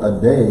devil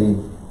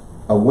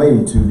a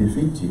way to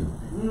defeat you.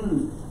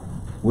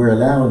 We're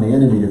allowing the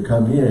enemy to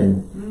come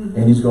in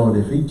and he's going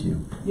to defeat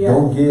you. Yeah.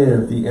 Don't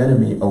give the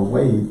enemy a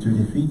way to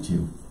defeat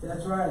you.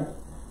 That's right.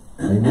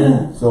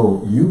 Amen.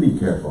 So you be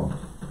careful.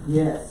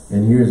 Yes.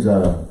 And here's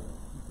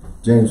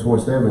James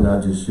 4:7 I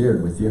just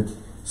shared with you.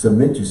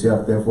 Submit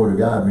yourself therefore to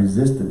God,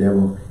 resist the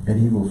devil, and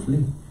he will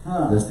flee.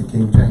 That's the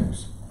King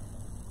James.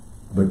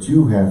 But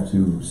you have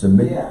to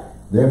submit.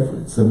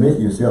 Therefore, submit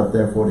yourself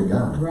therefore to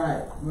God.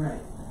 Right, right.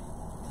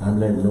 I'm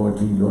letting the Lord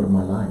be Lord of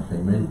my life.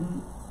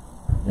 Amen.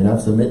 And I'm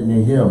submitting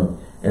to him.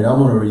 And I'm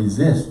going to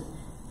resist.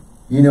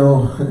 You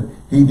know,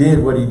 he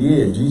did what he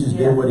did. Jesus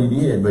did what he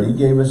did. But he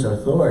gave us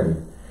authority.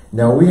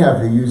 Now we have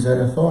to use that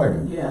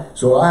authority. Yeah.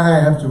 So I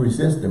have to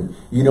resist him.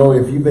 You know,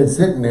 if you've been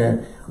sitting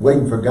there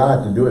waiting for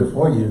God to do it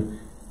for you,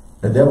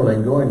 the devil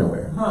ain't going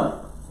nowhere.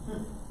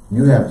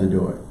 You have to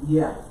do it.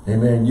 Yeah.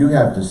 Amen. You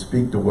have to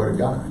speak the word of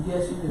God.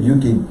 Yes, you do. You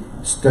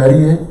can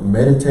study it,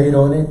 meditate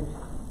on it,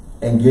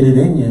 and get it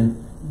in you.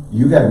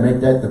 You got to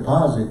make that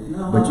deposit,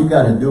 but you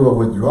got to do a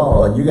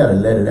withdrawal, and you got to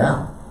let it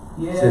out.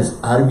 Yes. It says,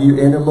 out of your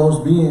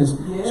innermost beings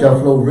shall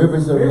flow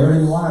rivers of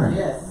living water.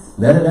 Yes.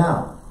 Let it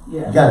out.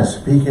 Yes. You got to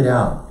speak it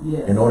out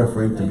in order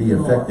for it to be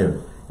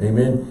effective.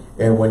 Amen.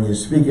 And when you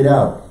speak it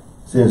out,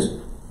 it says,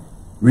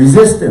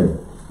 resist him.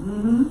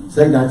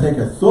 Satan, I take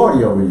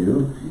authority over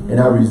you, and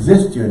I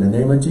resist you in the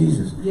name of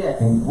Jesus. Yes.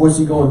 And what's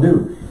he going to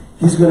do?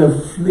 He's going to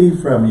flee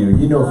from you.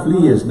 You know,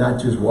 flee is not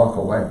just walk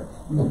away.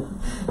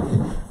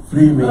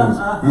 Flee means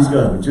he's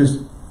going to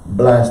just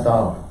blast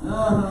off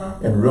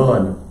and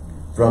run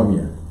from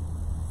you.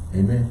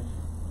 Amen.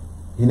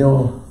 You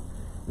know,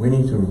 we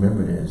need to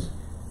remember this.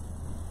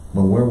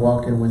 When we're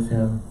walking with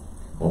him,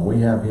 when we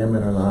have him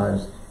in our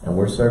lives, and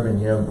we're serving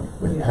him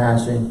with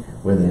passion,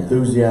 with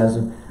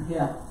enthusiasm,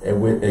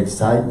 and with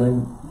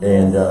excitement,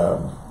 and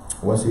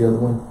what's the other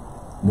one?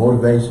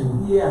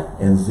 Motivation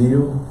and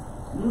zeal.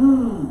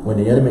 When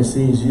the enemy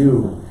sees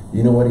you,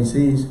 you know what he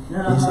sees?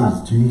 He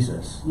sees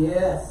Jesus.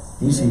 Yes.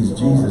 He sees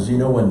Jesus. You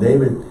know, when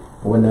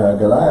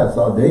Goliath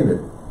saw David,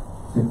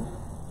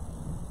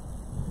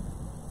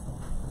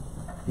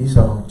 he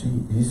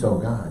saw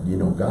God. You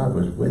know, God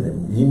was with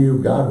him. He knew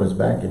God was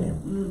backing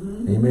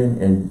him. Amen.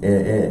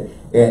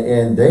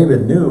 And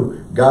David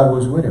knew God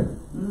was with him.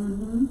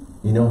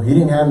 You know, he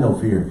didn't have no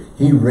fear.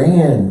 He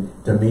ran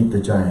to meet the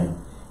giant.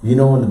 You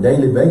know, on a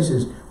daily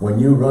basis, when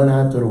you run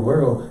out to the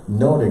world,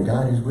 know that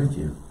God is with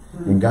you.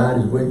 And God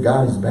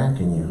is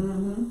backing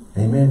you.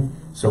 Amen.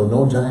 So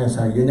no giants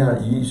out there.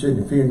 You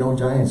shouldn't fear no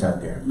giants out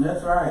there.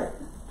 That's right.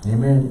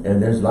 Amen.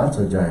 And there's lots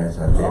of giants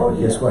out there. But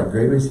guess what?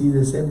 Greater is he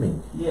that's in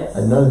me. Yes.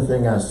 Another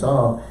thing I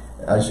saw,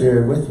 I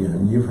shared with you,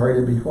 and you've heard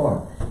it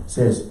before. It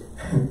says,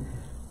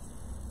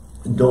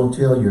 don't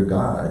tell your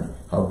God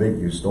how big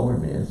your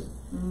storm is.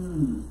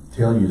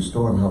 Tell your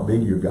storm how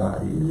big your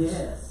God is.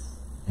 Yes.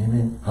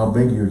 Amen. How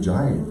big your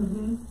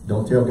giant.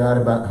 Don't tell God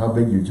about how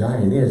big your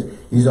giant is.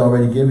 He's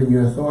already given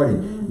you authority.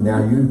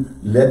 Now you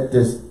let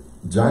this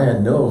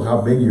giant know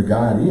how big your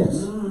God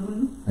is.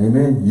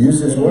 Amen. Use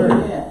His word.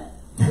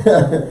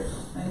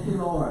 Thank you,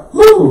 Lord.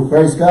 Woo!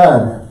 Praise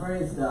God.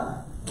 Praise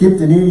God. Keep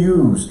the new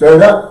you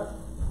stirred up.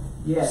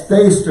 Yes.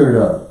 Stay stirred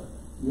up.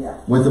 Yeah.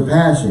 With a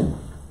passion,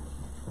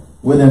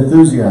 with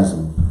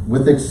enthusiasm,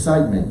 with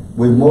excitement,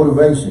 with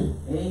motivation.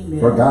 Amen.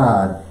 For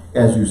God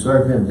as you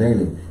serve Him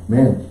daily.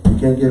 Man, you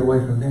can't get away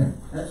from that.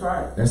 That's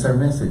right. That's our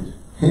message.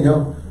 You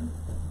know,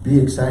 be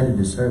excited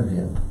to serve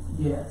Him.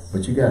 Yes.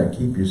 But you got to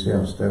keep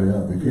yourself stirred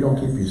up. If you don't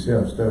keep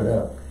yourself stirred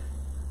up,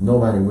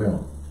 nobody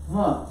will.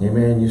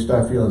 Amen. You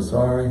start feeling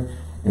sorry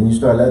and you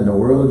start letting the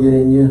world get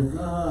in you.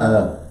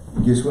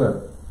 Guess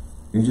what?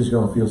 You're just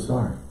going to feel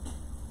sorry.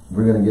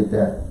 We're going to get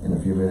that in a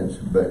few minutes.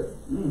 But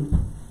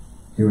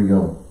here we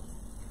go.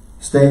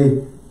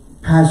 Stay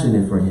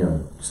passionate for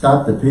Him.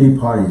 Stop the pity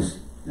parties.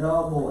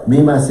 Oh boy.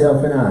 Me,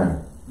 myself, and I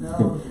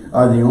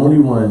are the only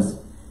ones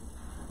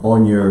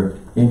on your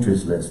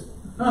interest list.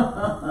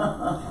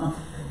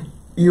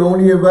 You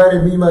only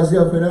invited me,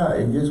 myself, and I.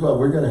 And guess what?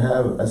 We're going to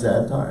have a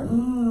sad time.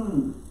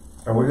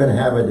 And we're going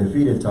to have a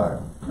defeated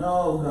time.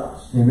 Oh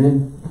gosh.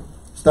 Amen.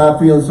 Stop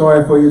feeling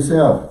sorry for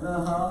yourself.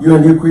 You're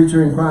a new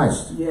creature in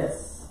Christ.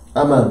 Yes.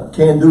 I'm a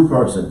can-do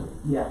person.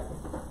 Yeah.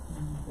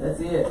 That's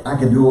it. I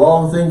can do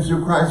all things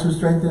through Christ who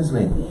strengthens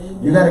me. Amen.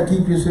 You got to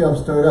keep yourself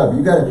stirred up.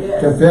 You got to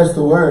confess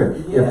the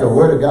word. Yes. If the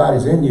word of God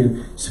is in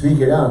you, speak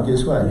it out.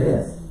 Guess what?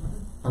 Yes. Yeah,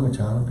 I'm a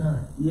child of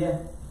God. Yeah.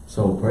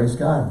 So praise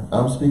God.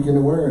 I'm speaking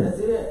the word. That's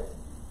it.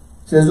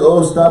 It says,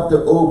 oh, stop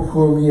the oh,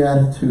 poor me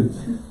attitude.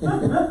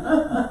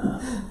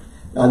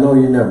 I know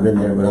you've never been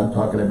there, but I'm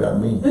talking about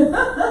me.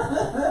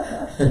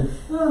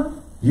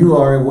 You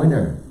are a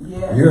winner.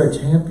 Yes. You're a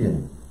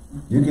champion.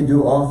 You can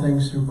do all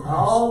things through Christ.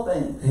 All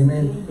things.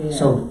 Amen. Amen.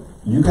 So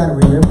you got to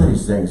remember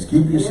these things.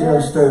 Keep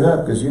yourself stirred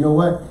up, because you know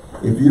what?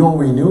 If you don't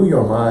renew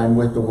your mind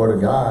with the word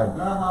of God,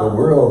 the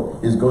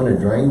world is going to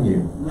drain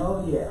you.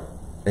 Oh yeah.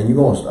 And you're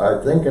going to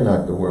start thinking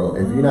like the world.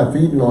 If you're not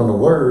feeding on the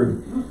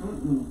word,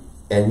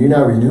 and you're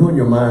not renewing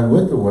your mind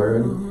with the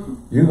word,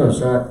 you're going to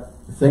start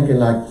thinking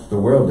like the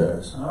world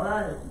does. All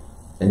right.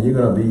 And you're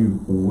going to be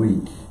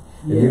weak.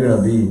 And you're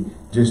going to be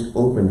just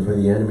open for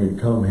the enemy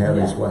to come have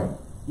his way.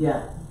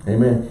 Yeah.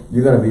 Amen.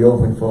 You're going to be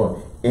open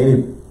for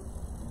any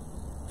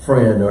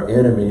friend or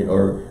enemy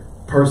or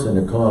person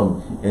to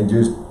come and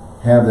just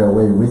have their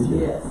way with you.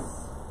 Yes.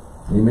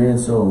 Amen.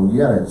 So you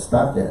got to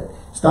stop that.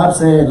 Stop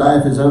saying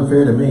life is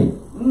unfair to me.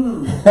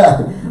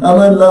 I'm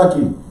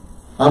unlucky.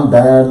 I'm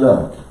bad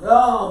luck.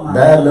 Oh my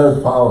Bad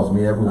luck follows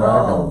me everywhere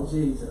I go.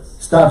 Jesus.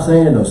 Stop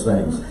saying those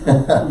things.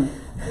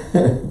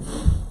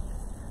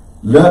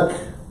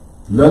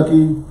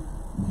 Lucky,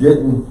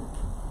 didn't,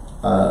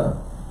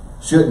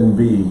 shouldn't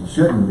be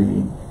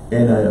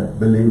in a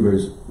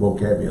believer's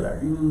vocabulary.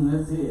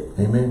 That's it.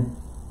 Amen.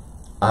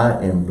 I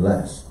am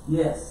blessed.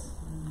 Yes.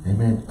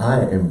 Amen.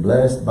 I am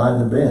blessed by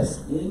the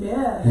best.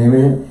 Amen.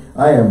 Amen.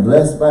 I am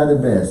blessed by the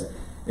best,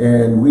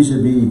 and we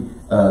should be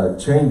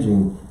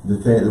changing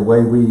the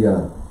way we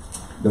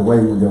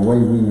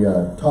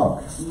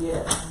talk.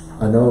 Yes.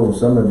 I know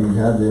some of you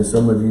have this.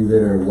 Some of you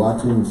that are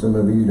watching, some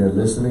of you that are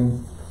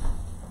listening.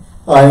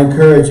 I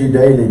encourage you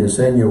daily to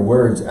send your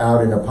words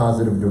out in a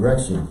positive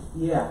direction.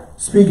 Yeah.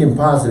 Speaking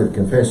positive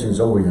confessions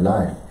over your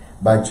life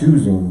by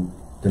choosing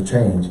to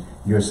change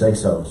your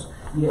say-sos.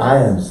 Yes. I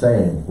am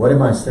saying, what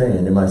am I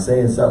saying? Am I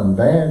saying something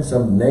bad,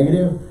 something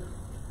negative?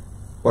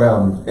 Or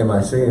am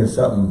I saying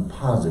something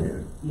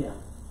positive? Yeah.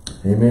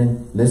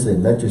 Amen.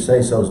 Listen, let your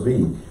say-sos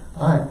be.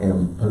 I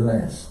am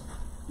blessed.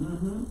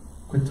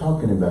 Quit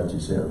talking about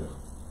yourself.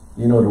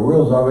 You know, the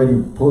world's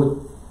already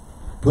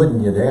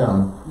putting you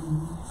down.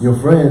 Your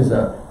friends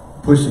are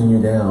pushing you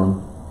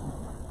down.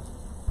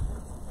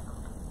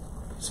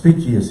 Speak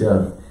to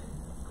yourself.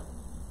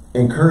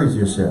 Encourage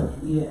yourself.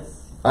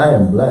 Yes. I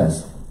am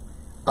blessed.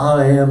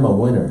 I am a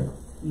winner.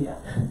 Yeah.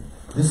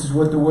 This is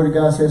what the Word of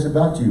God says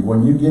about you.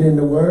 When you get in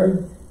the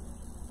Word,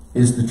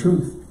 it's the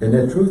truth. And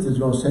that truth is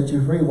going to set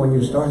you free when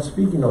you start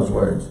speaking those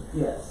words.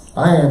 Yes.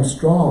 I am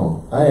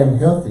strong. I am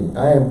healthy.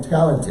 I am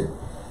talented.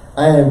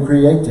 I am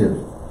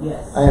creative.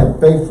 Yes. I am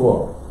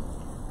faithful.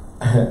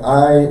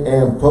 I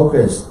am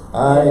focused.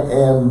 I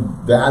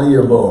am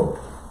valuable.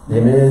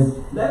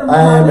 Amen.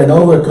 I am an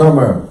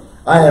overcomer.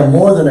 I am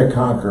more than a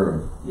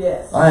conqueror.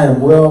 Yes. I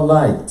am well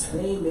liked.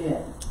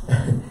 Amen.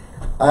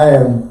 I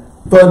am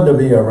fun to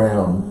be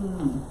around.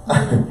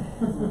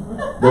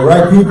 The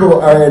right people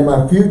are in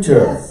my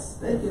future. Yes.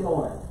 Thank you,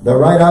 Lord. The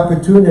right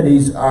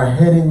opportunities are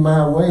heading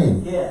my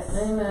way. Yes.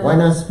 Amen. Why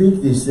not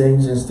speak these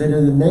things instead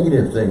of the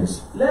negative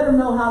things? Let them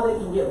know how they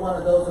can get one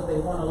of those if they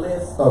want to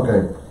list.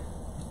 Okay.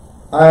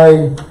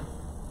 I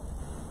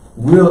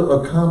will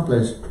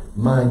accomplish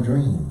my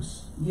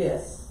dreams.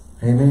 Yes.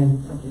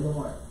 Amen. Thank you,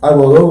 Lord. I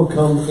will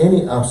overcome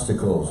any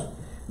obstacles.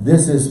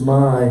 This is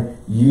my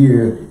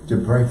year to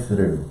break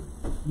through.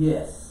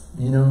 Yes.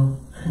 You know,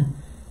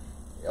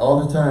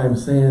 all the time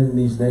saying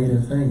these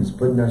negative things,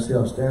 putting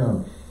ourselves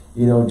down,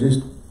 you know,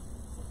 just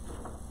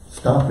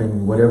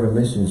stopping whatever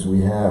missions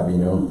we have, you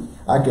know.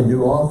 I can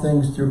do all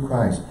things through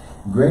Christ.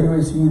 Greater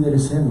is he that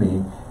is in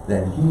me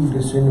than he that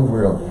is in the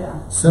world.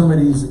 Yeah. Some of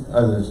these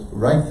are the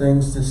right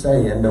things to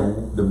say, and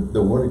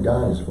the Word of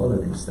God is full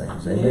of these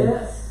things. Amen.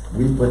 Yes.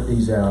 We put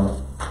these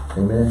out.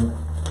 Amen.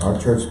 Our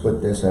church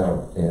put this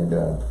out, and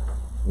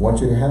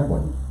want you to have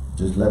one.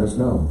 Just let us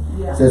know.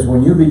 Yeah. It says,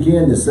 when you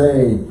begin to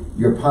say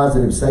your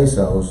positive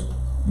say-sos,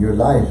 your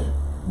life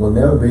will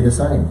never be the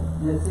same.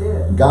 That's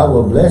it. God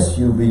will bless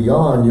you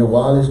beyond your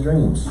wildest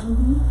dreams.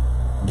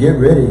 Get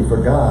ready for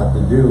God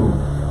to do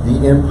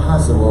the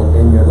impossible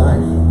in your life.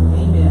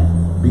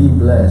 Amen. Be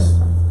blessed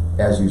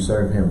as you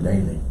serve him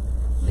daily.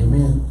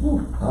 Amen.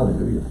 Woo,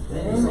 hallelujah.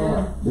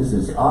 Amen. This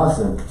is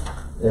awesome.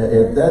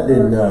 If that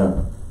didn't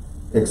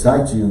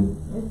excite you,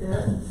 It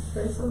does.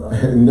 Praise the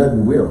Lord.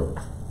 nothing will.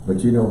 But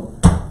you know,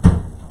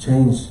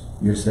 change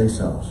your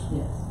say-sos.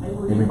 Yes. Maybe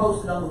we Amen. can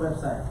post it on the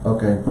website.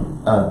 Okay.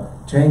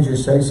 Change your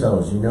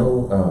say-sos. You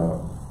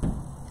know,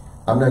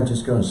 I'm not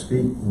just going to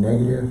speak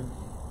negative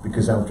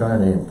because I'm trying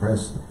to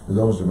impress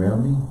those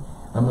around me.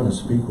 I'm going to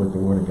speak what the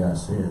Word of God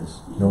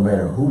says, no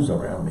matter who's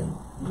around me.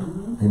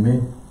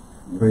 Amen.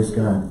 Praise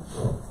God.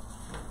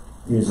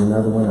 Here's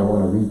another one I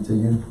want to read to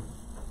you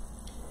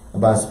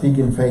about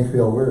speaking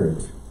faith-filled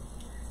words.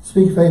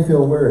 Speak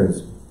faith-filled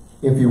words.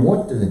 If you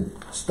want to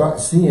start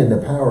seeing the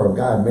power of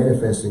God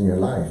manifest in your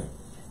life,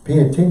 pay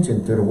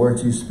attention to the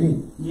words you speak.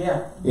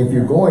 Yeah. If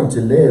you're going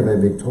to live a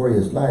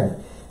victorious life,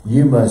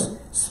 you must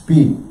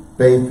speak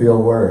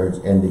faith-filled words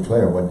and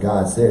declare what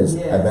God says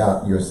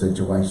about your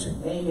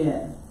situation.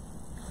 Amen.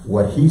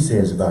 What he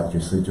says about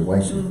your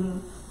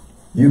situation.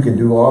 You can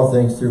do all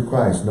things through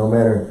Christ, no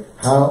matter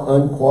how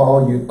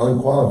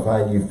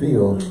unqualified you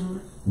feel.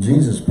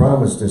 Jesus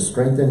promised to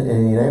strengthen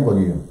and enable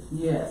you.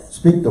 Yes.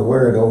 Speak the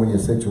word over your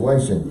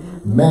situation.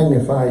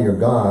 Magnify your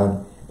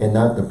God and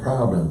not the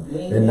problem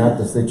and not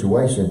the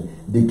situation.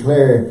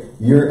 Declare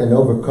you're an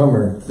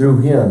overcomer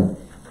through him.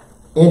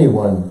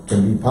 Anyone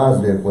can be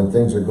positive when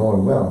things are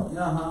going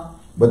well.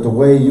 But the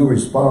way you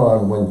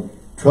respond when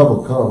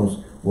trouble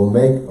comes will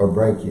make or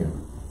break you.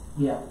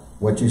 Yeah.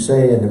 What you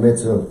say in the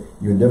midst of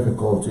your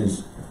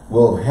difficulties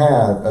will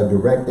have a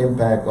direct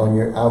impact on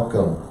your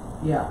outcome.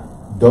 Yeah.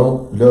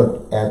 Don't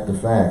look at the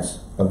facts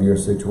of your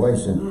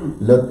situation.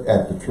 Look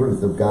at the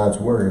truth of God's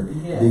word.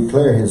 Yes.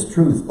 Declare his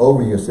truth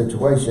over your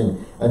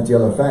situation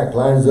until the fact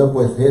lines up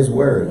with his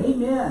word.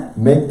 Amen.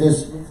 Make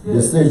this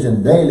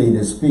decision daily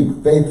to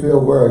speak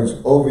faith-filled words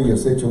over your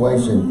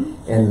situation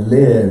and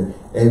live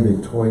a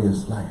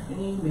victorious life.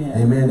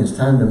 Amen. Amen. It's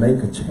time to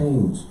make a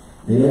change.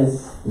 Amen.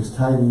 Yes. It's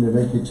time to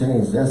make a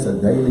change. That's a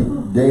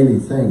daily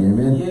thing.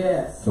 Amen.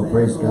 Yes. So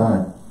praise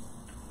God.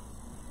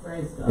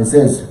 Praise God. It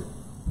says,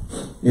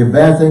 if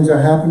bad things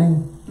are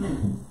happening,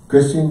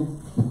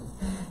 Christian,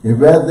 if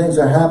bad things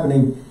are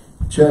happening,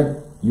 check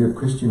your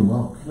Christian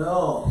walk.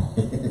 No.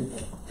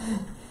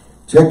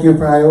 Check your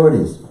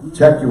priorities.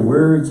 Check your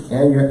words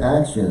and your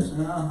actions.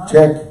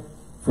 Check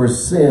for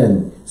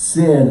sin.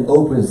 Sin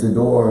opens the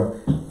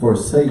door for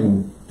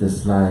Satan to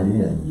slide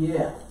in.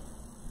 Yeah.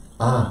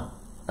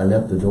 I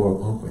left the door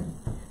open.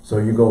 So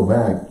you go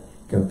back,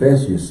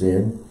 confess your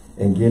sin,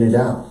 and get it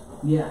out.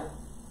 Yeah.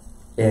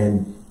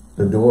 And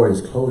the door is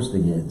closed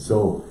again.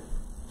 So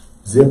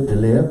zip the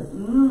lip,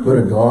 put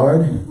a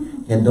guard,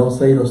 and don't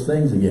say those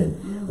things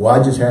again. Well,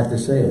 I just have to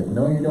say it.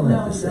 No, you don't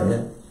have to say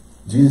it.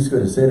 Jesus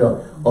could have said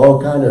all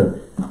kind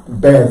of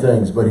bad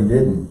things, but he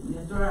didn't.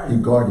 That's right. He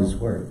guarded his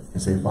word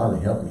and said, Father,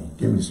 help me.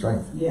 Give me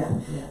strength. Yeah.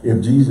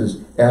 If Jesus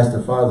asked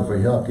the Father for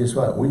help, guess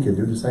what? We could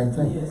do the same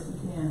thing. Yes,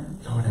 we can.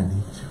 Lord, I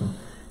need you.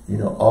 You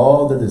know,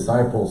 all the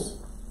disciples,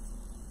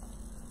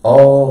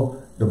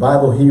 all the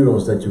Bible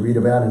heroes that you read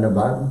about in the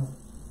Bible,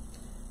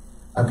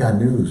 I've got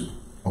news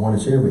I want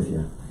to share with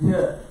you.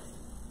 Yeah.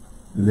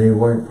 They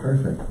weren't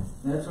perfect.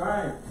 That's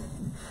right.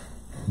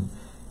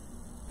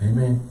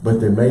 Amen. But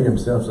they made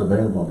themselves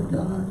available to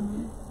God.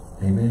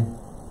 Amen.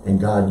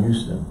 And God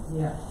used them.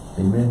 Yeah.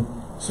 Amen.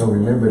 So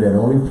remember that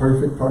only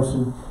perfect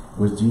person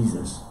was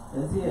Jesus.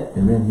 That's it.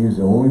 Amen. He was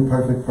the only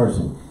perfect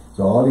person.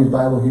 So all these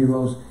Bible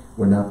heroes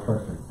were not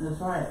perfect.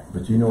 That's right.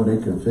 But you know,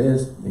 they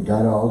confessed, they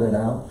got all that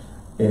out,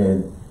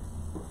 and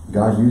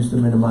God used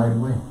them in a mighty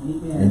way.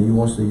 Amen. And he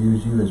wants to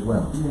use you as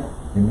well. Yeah.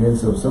 Amen.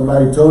 So if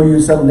somebody told you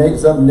something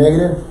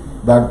negative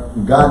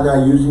about God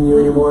not using you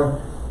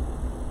anymore,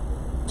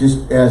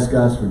 just ask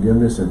God's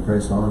forgiveness and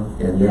press on,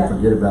 and then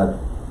forget about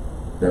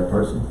that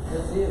person.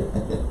 That's it.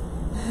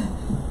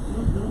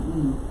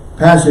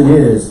 Passion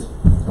is,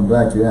 I'm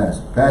glad you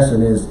asked,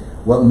 passion is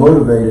what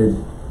motivated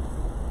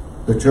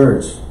the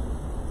church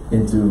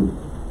into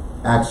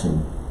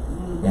action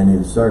and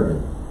in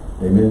serving.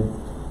 Amen.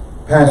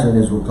 Passion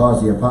is what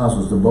caused the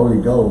apostles to boldly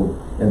go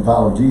and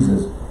follow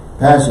Jesus.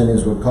 Passion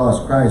is what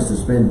caused Christ to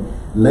spend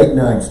late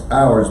nights,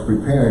 hours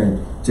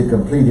preparing to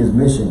complete his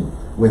mission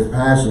with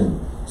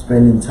passion,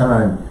 spending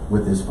time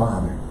with his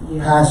Father.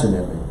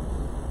 Passionately.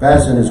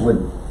 Passion is what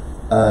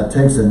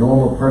takes a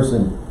normal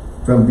person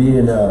from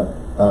being a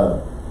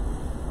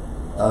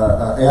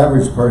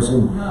average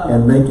person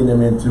and making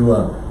them into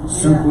a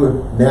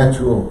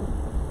supernatural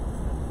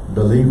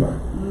believer.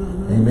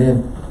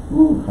 Amen.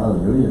 Ooh,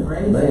 hallelujah.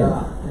 Praise Amen.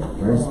 God. Thank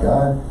you, Praise Lord.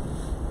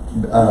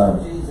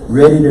 God. Jesus.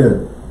 Ready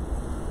to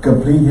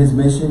complete his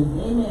mission.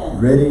 Amen.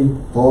 Ready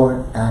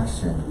for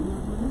action.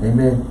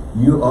 Amen.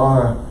 You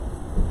are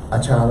a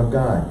child of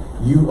God.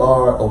 You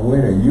are a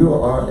winner. You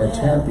are a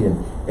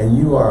champion. And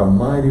you are a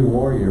mighty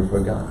warrior for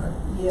God.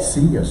 Yes.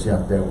 See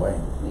yourself that way.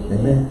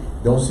 Amen.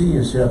 Don't see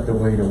yourself the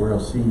way the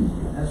world sees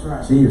you. That's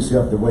right. See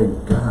yourself the way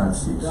God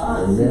sees you.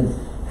 Amen.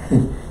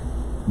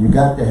 You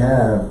got to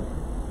have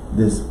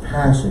this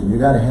passion. You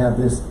got to have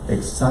this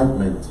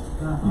excitement.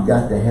 You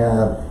got to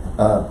have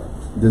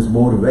this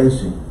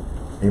motivation.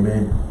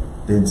 Amen.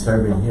 Then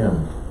serving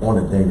him on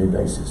a daily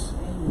basis.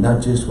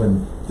 Not just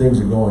when things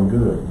are going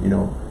good, you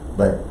know,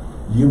 but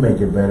you make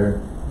it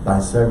better by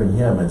serving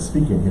him and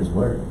speaking his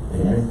word.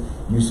 Amen.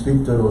 You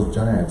speak to those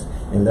giants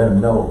and let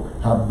them know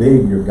how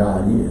big your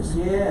God is.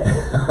 Yes.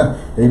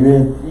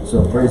 Amen.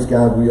 So praise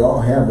God, we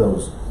all have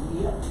those.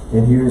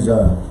 And here's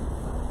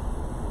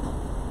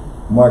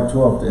Mark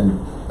 12 and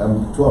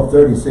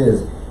 12:30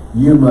 says,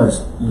 you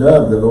must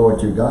love the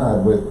Lord your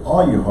God with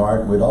all your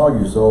heart, with all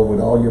your soul, with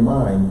all your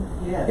mind,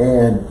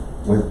 and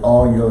with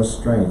all your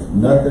strength.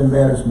 Nothing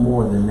matters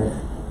more than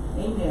that.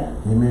 Amen.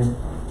 Amen.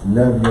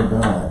 Love your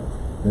God.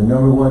 The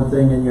number one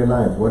thing in your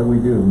life, what do we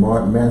do?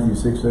 Matthew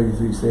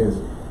 6:33 says,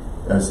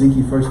 seek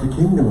ye first the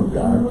kingdom of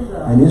God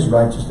and his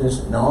righteousness,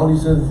 and all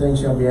these other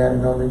things shall be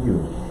added unto you.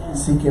 Amen.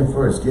 Seek him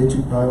first. Get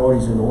your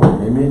priorities in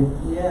order. Amen.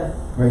 Yes.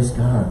 Praise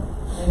God.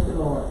 Thank you,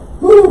 Lord.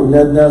 Woo,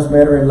 nothing else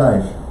matters in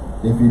life.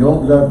 If you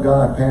don't love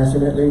God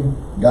passionately,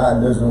 God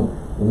doesn't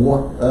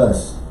want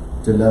us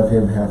to love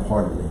him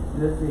half-heartedly.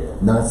 That's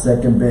it. Not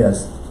second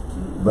best,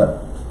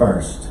 but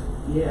first.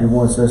 Yes. He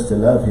wants us to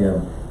love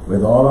him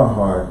with all our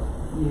heart,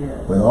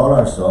 with all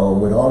our soul,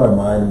 with all our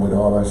mind, and with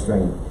all our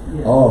strength.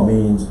 Yes. All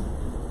means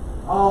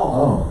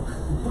all.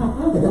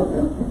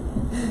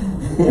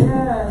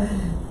 Yes.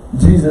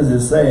 Jesus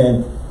is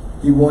saying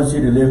he wants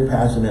you to live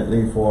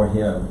passionately for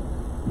him.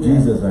 Yes.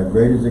 Jesus, our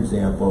greatest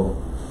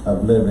example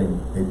of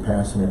living a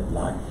passionate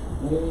life.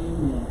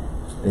 Amen.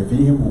 If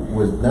he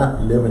was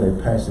not living a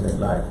passionate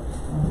life,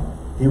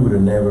 he would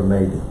have never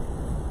made it.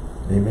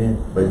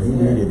 Amen. But he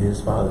needed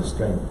his Father's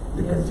strength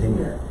to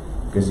continue.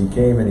 Because he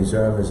came and he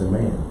served as a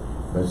man.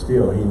 But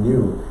still, he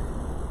knew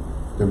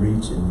to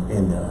reach and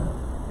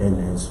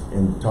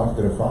talk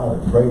to the Father,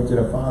 pray to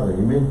the Father.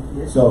 Amen.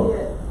 Yes, so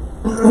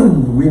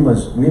we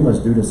must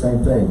do the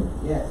same thing.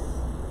 Yes.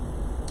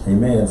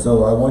 Amen.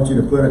 So I want you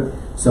to put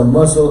some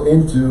muscle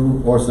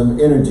into, or some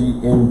energy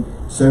in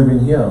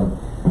serving him.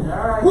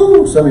 Right.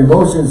 Woo, some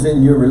emotions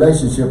in your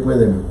relationship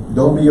with him.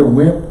 Don't be a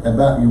wimp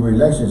about your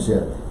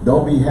relationship.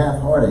 Don't be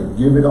half-hearted.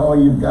 Give it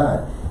all you've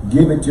got.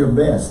 Give it your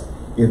best.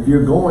 If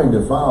you're going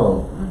to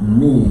follow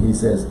me, he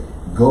says,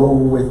 go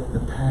with the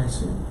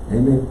passion.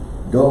 Amen.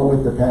 Go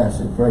with the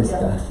passion. Praise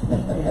God.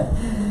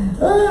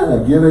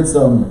 Give it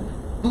some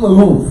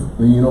oomph.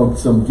 You know,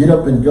 some get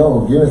up and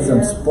go. Give it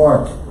some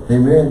spark.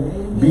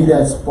 Amen. Be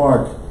that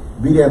spark.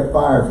 Be that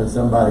fire for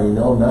somebody, you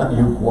know, not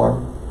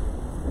lukewarm.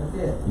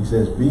 He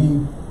says,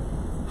 be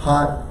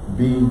hot,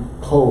 be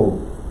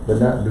cold, but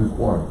not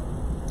lukewarm.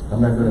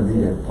 I'm not going to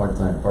be that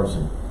part-time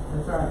person.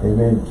 That's right.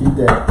 Amen. Keep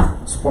that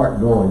spark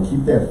going.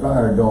 Keep that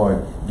fire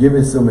going. Give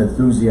it some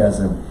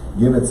enthusiasm.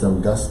 Give it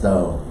some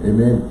gusto.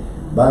 Amen.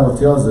 The Bible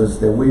tells us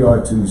that we are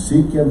to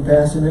seek him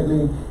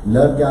passionately,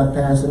 love God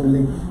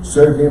passionately,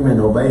 serve him and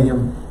obey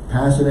him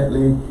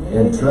passionately,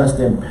 and trust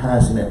him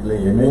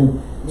passionately.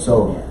 Amen.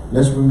 So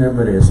let's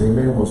remember this.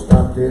 Amen. We'll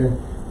stop there.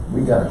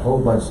 We got a whole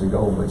bunch to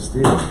go, but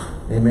still,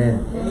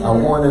 amen. I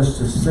want us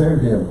to serve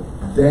him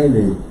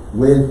daily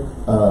with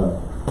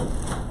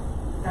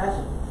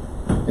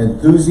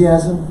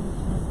enthusiasm,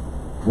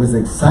 with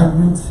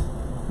excitement,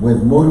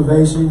 with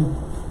motivation,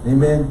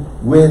 amen,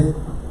 with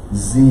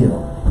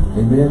zeal.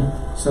 Amen.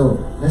 So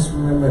let's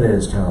remember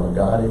this, child of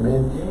God.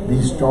 Amen.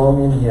 Be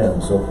strong in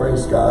him. So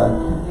praise God.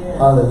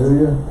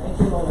 Hallelujah.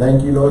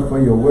 Thank you, Lord, for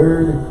your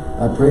word.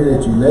 I pray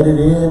that you let it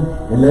in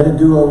and let it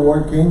do a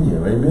work in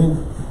you.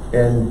 Amen.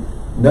 And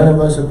none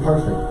of us are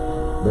perfect,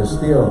 but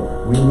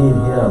still we need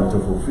him to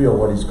fulfill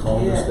what he's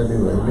called us to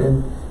do.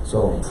 Amen.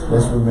 So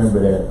let's remember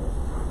that.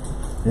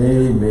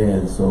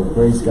 Amen. So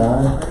praise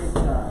God.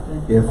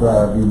 If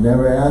you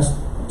never asked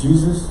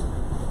Jesus,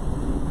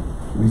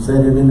 we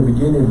said it in the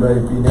beginning, but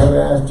if you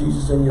never asked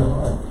Jesus in your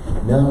heart,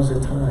 now's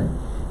the time.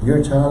 You're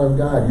a child of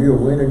God. You're a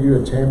winner.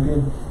 You're a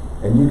champion.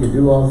 And you can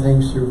do all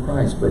things through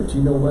Christ. But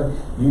you know what?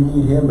 You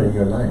need him in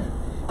your life.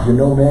 You're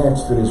no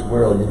match to this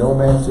world. You're no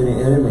match to the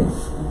enemy.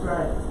 That's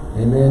right.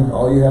 Amen.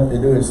 All you have to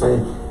do is say,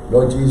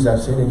 Lord Jesus, I've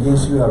sinned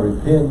against you. I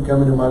repent.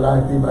 Come into my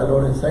life. Be my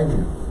Lord and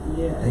Savior.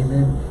 Yeah.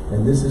 Amen.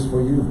 And this is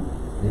for you.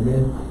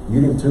 Amen.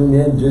 You didn't tune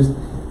in just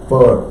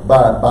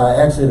by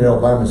accident or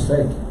by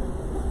mistake.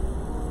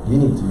 You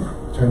need to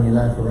turn your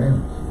life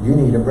around. You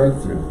need a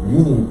breakthrough.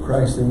 You need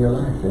Christ in your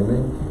life.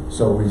 Amen.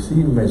 So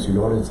receive him as your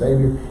Lord and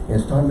Savior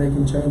and start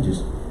making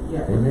changes.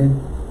 Yeah. Amen.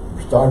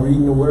 Start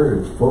reading the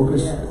word.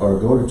 Focus or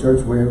go to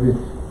church wherever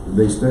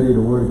they study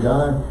the Word of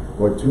God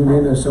or tune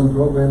into some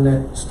program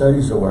that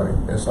studies the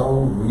Word. That's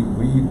all we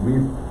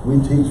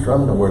teach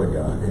from the Word of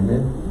God.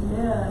 Amen.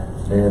 Yes.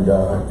 And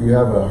if you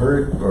have a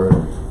hurt or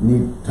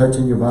need touch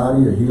in your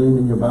body or healing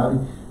in your body,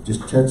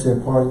 just touch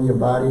that part in your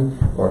body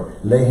or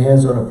lay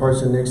hands on a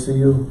person next to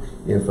you.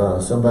 If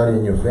somebody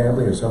in your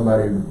family or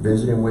somebody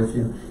visiting with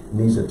you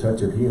needs a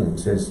touch of healing, it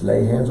says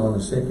lay hands on the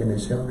sick and they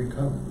shall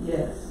recover.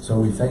 Yes. So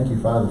we thank you,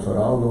 Father, for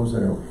all those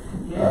that are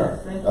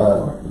Thank you,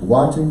 Lord.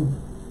 watching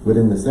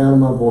within the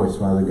sound of my voice,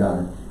 Father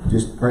God.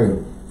 Just pray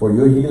for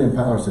your healing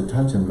powers to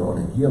touch them, Lord,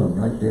 and heal them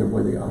right there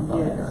where they are,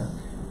 Father God.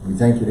 We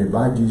thank you that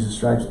by Jesus'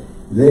 stripes,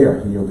 they are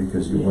healed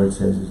because your word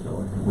says it,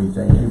 Lord. We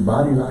thank you.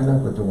 Body line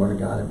up with the word of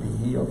God and be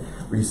healed.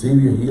 Receive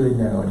your healing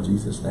now in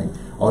Jesus' name.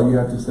 All you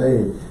have to say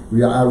is,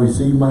 I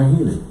receive my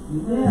healing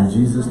in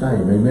Jesus'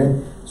 name.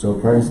 Amen. So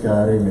praise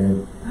God.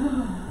 Amen.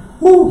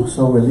 Woo!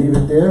 So we'll leave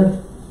it there.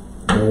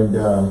 And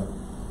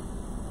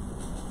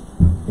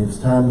it's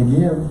time to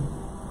give.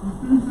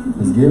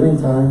 It's giving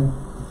time.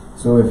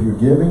 So if you're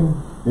giving,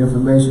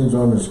 information's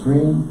on the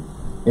screen.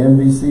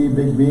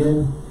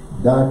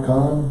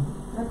 NBCBigBen.com.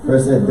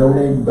 Press that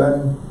donate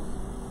button,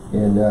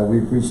 and we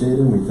appreciate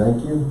it. We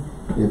thank you.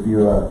 If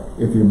you're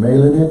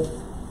mailing it,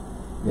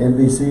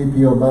 NBC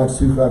PO Box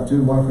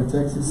 252, Marfa,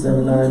 Texas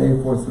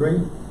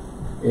 79843.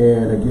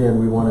 And again,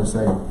 we want to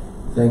say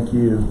thank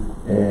you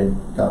and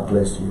God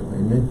bless you.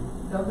 Amen.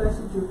 God bless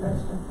you too,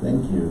 Pastor.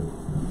 Thank you.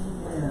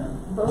 Yeah.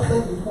 Both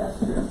of you,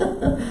 Pastor.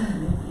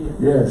 Thank you.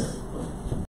 Yes.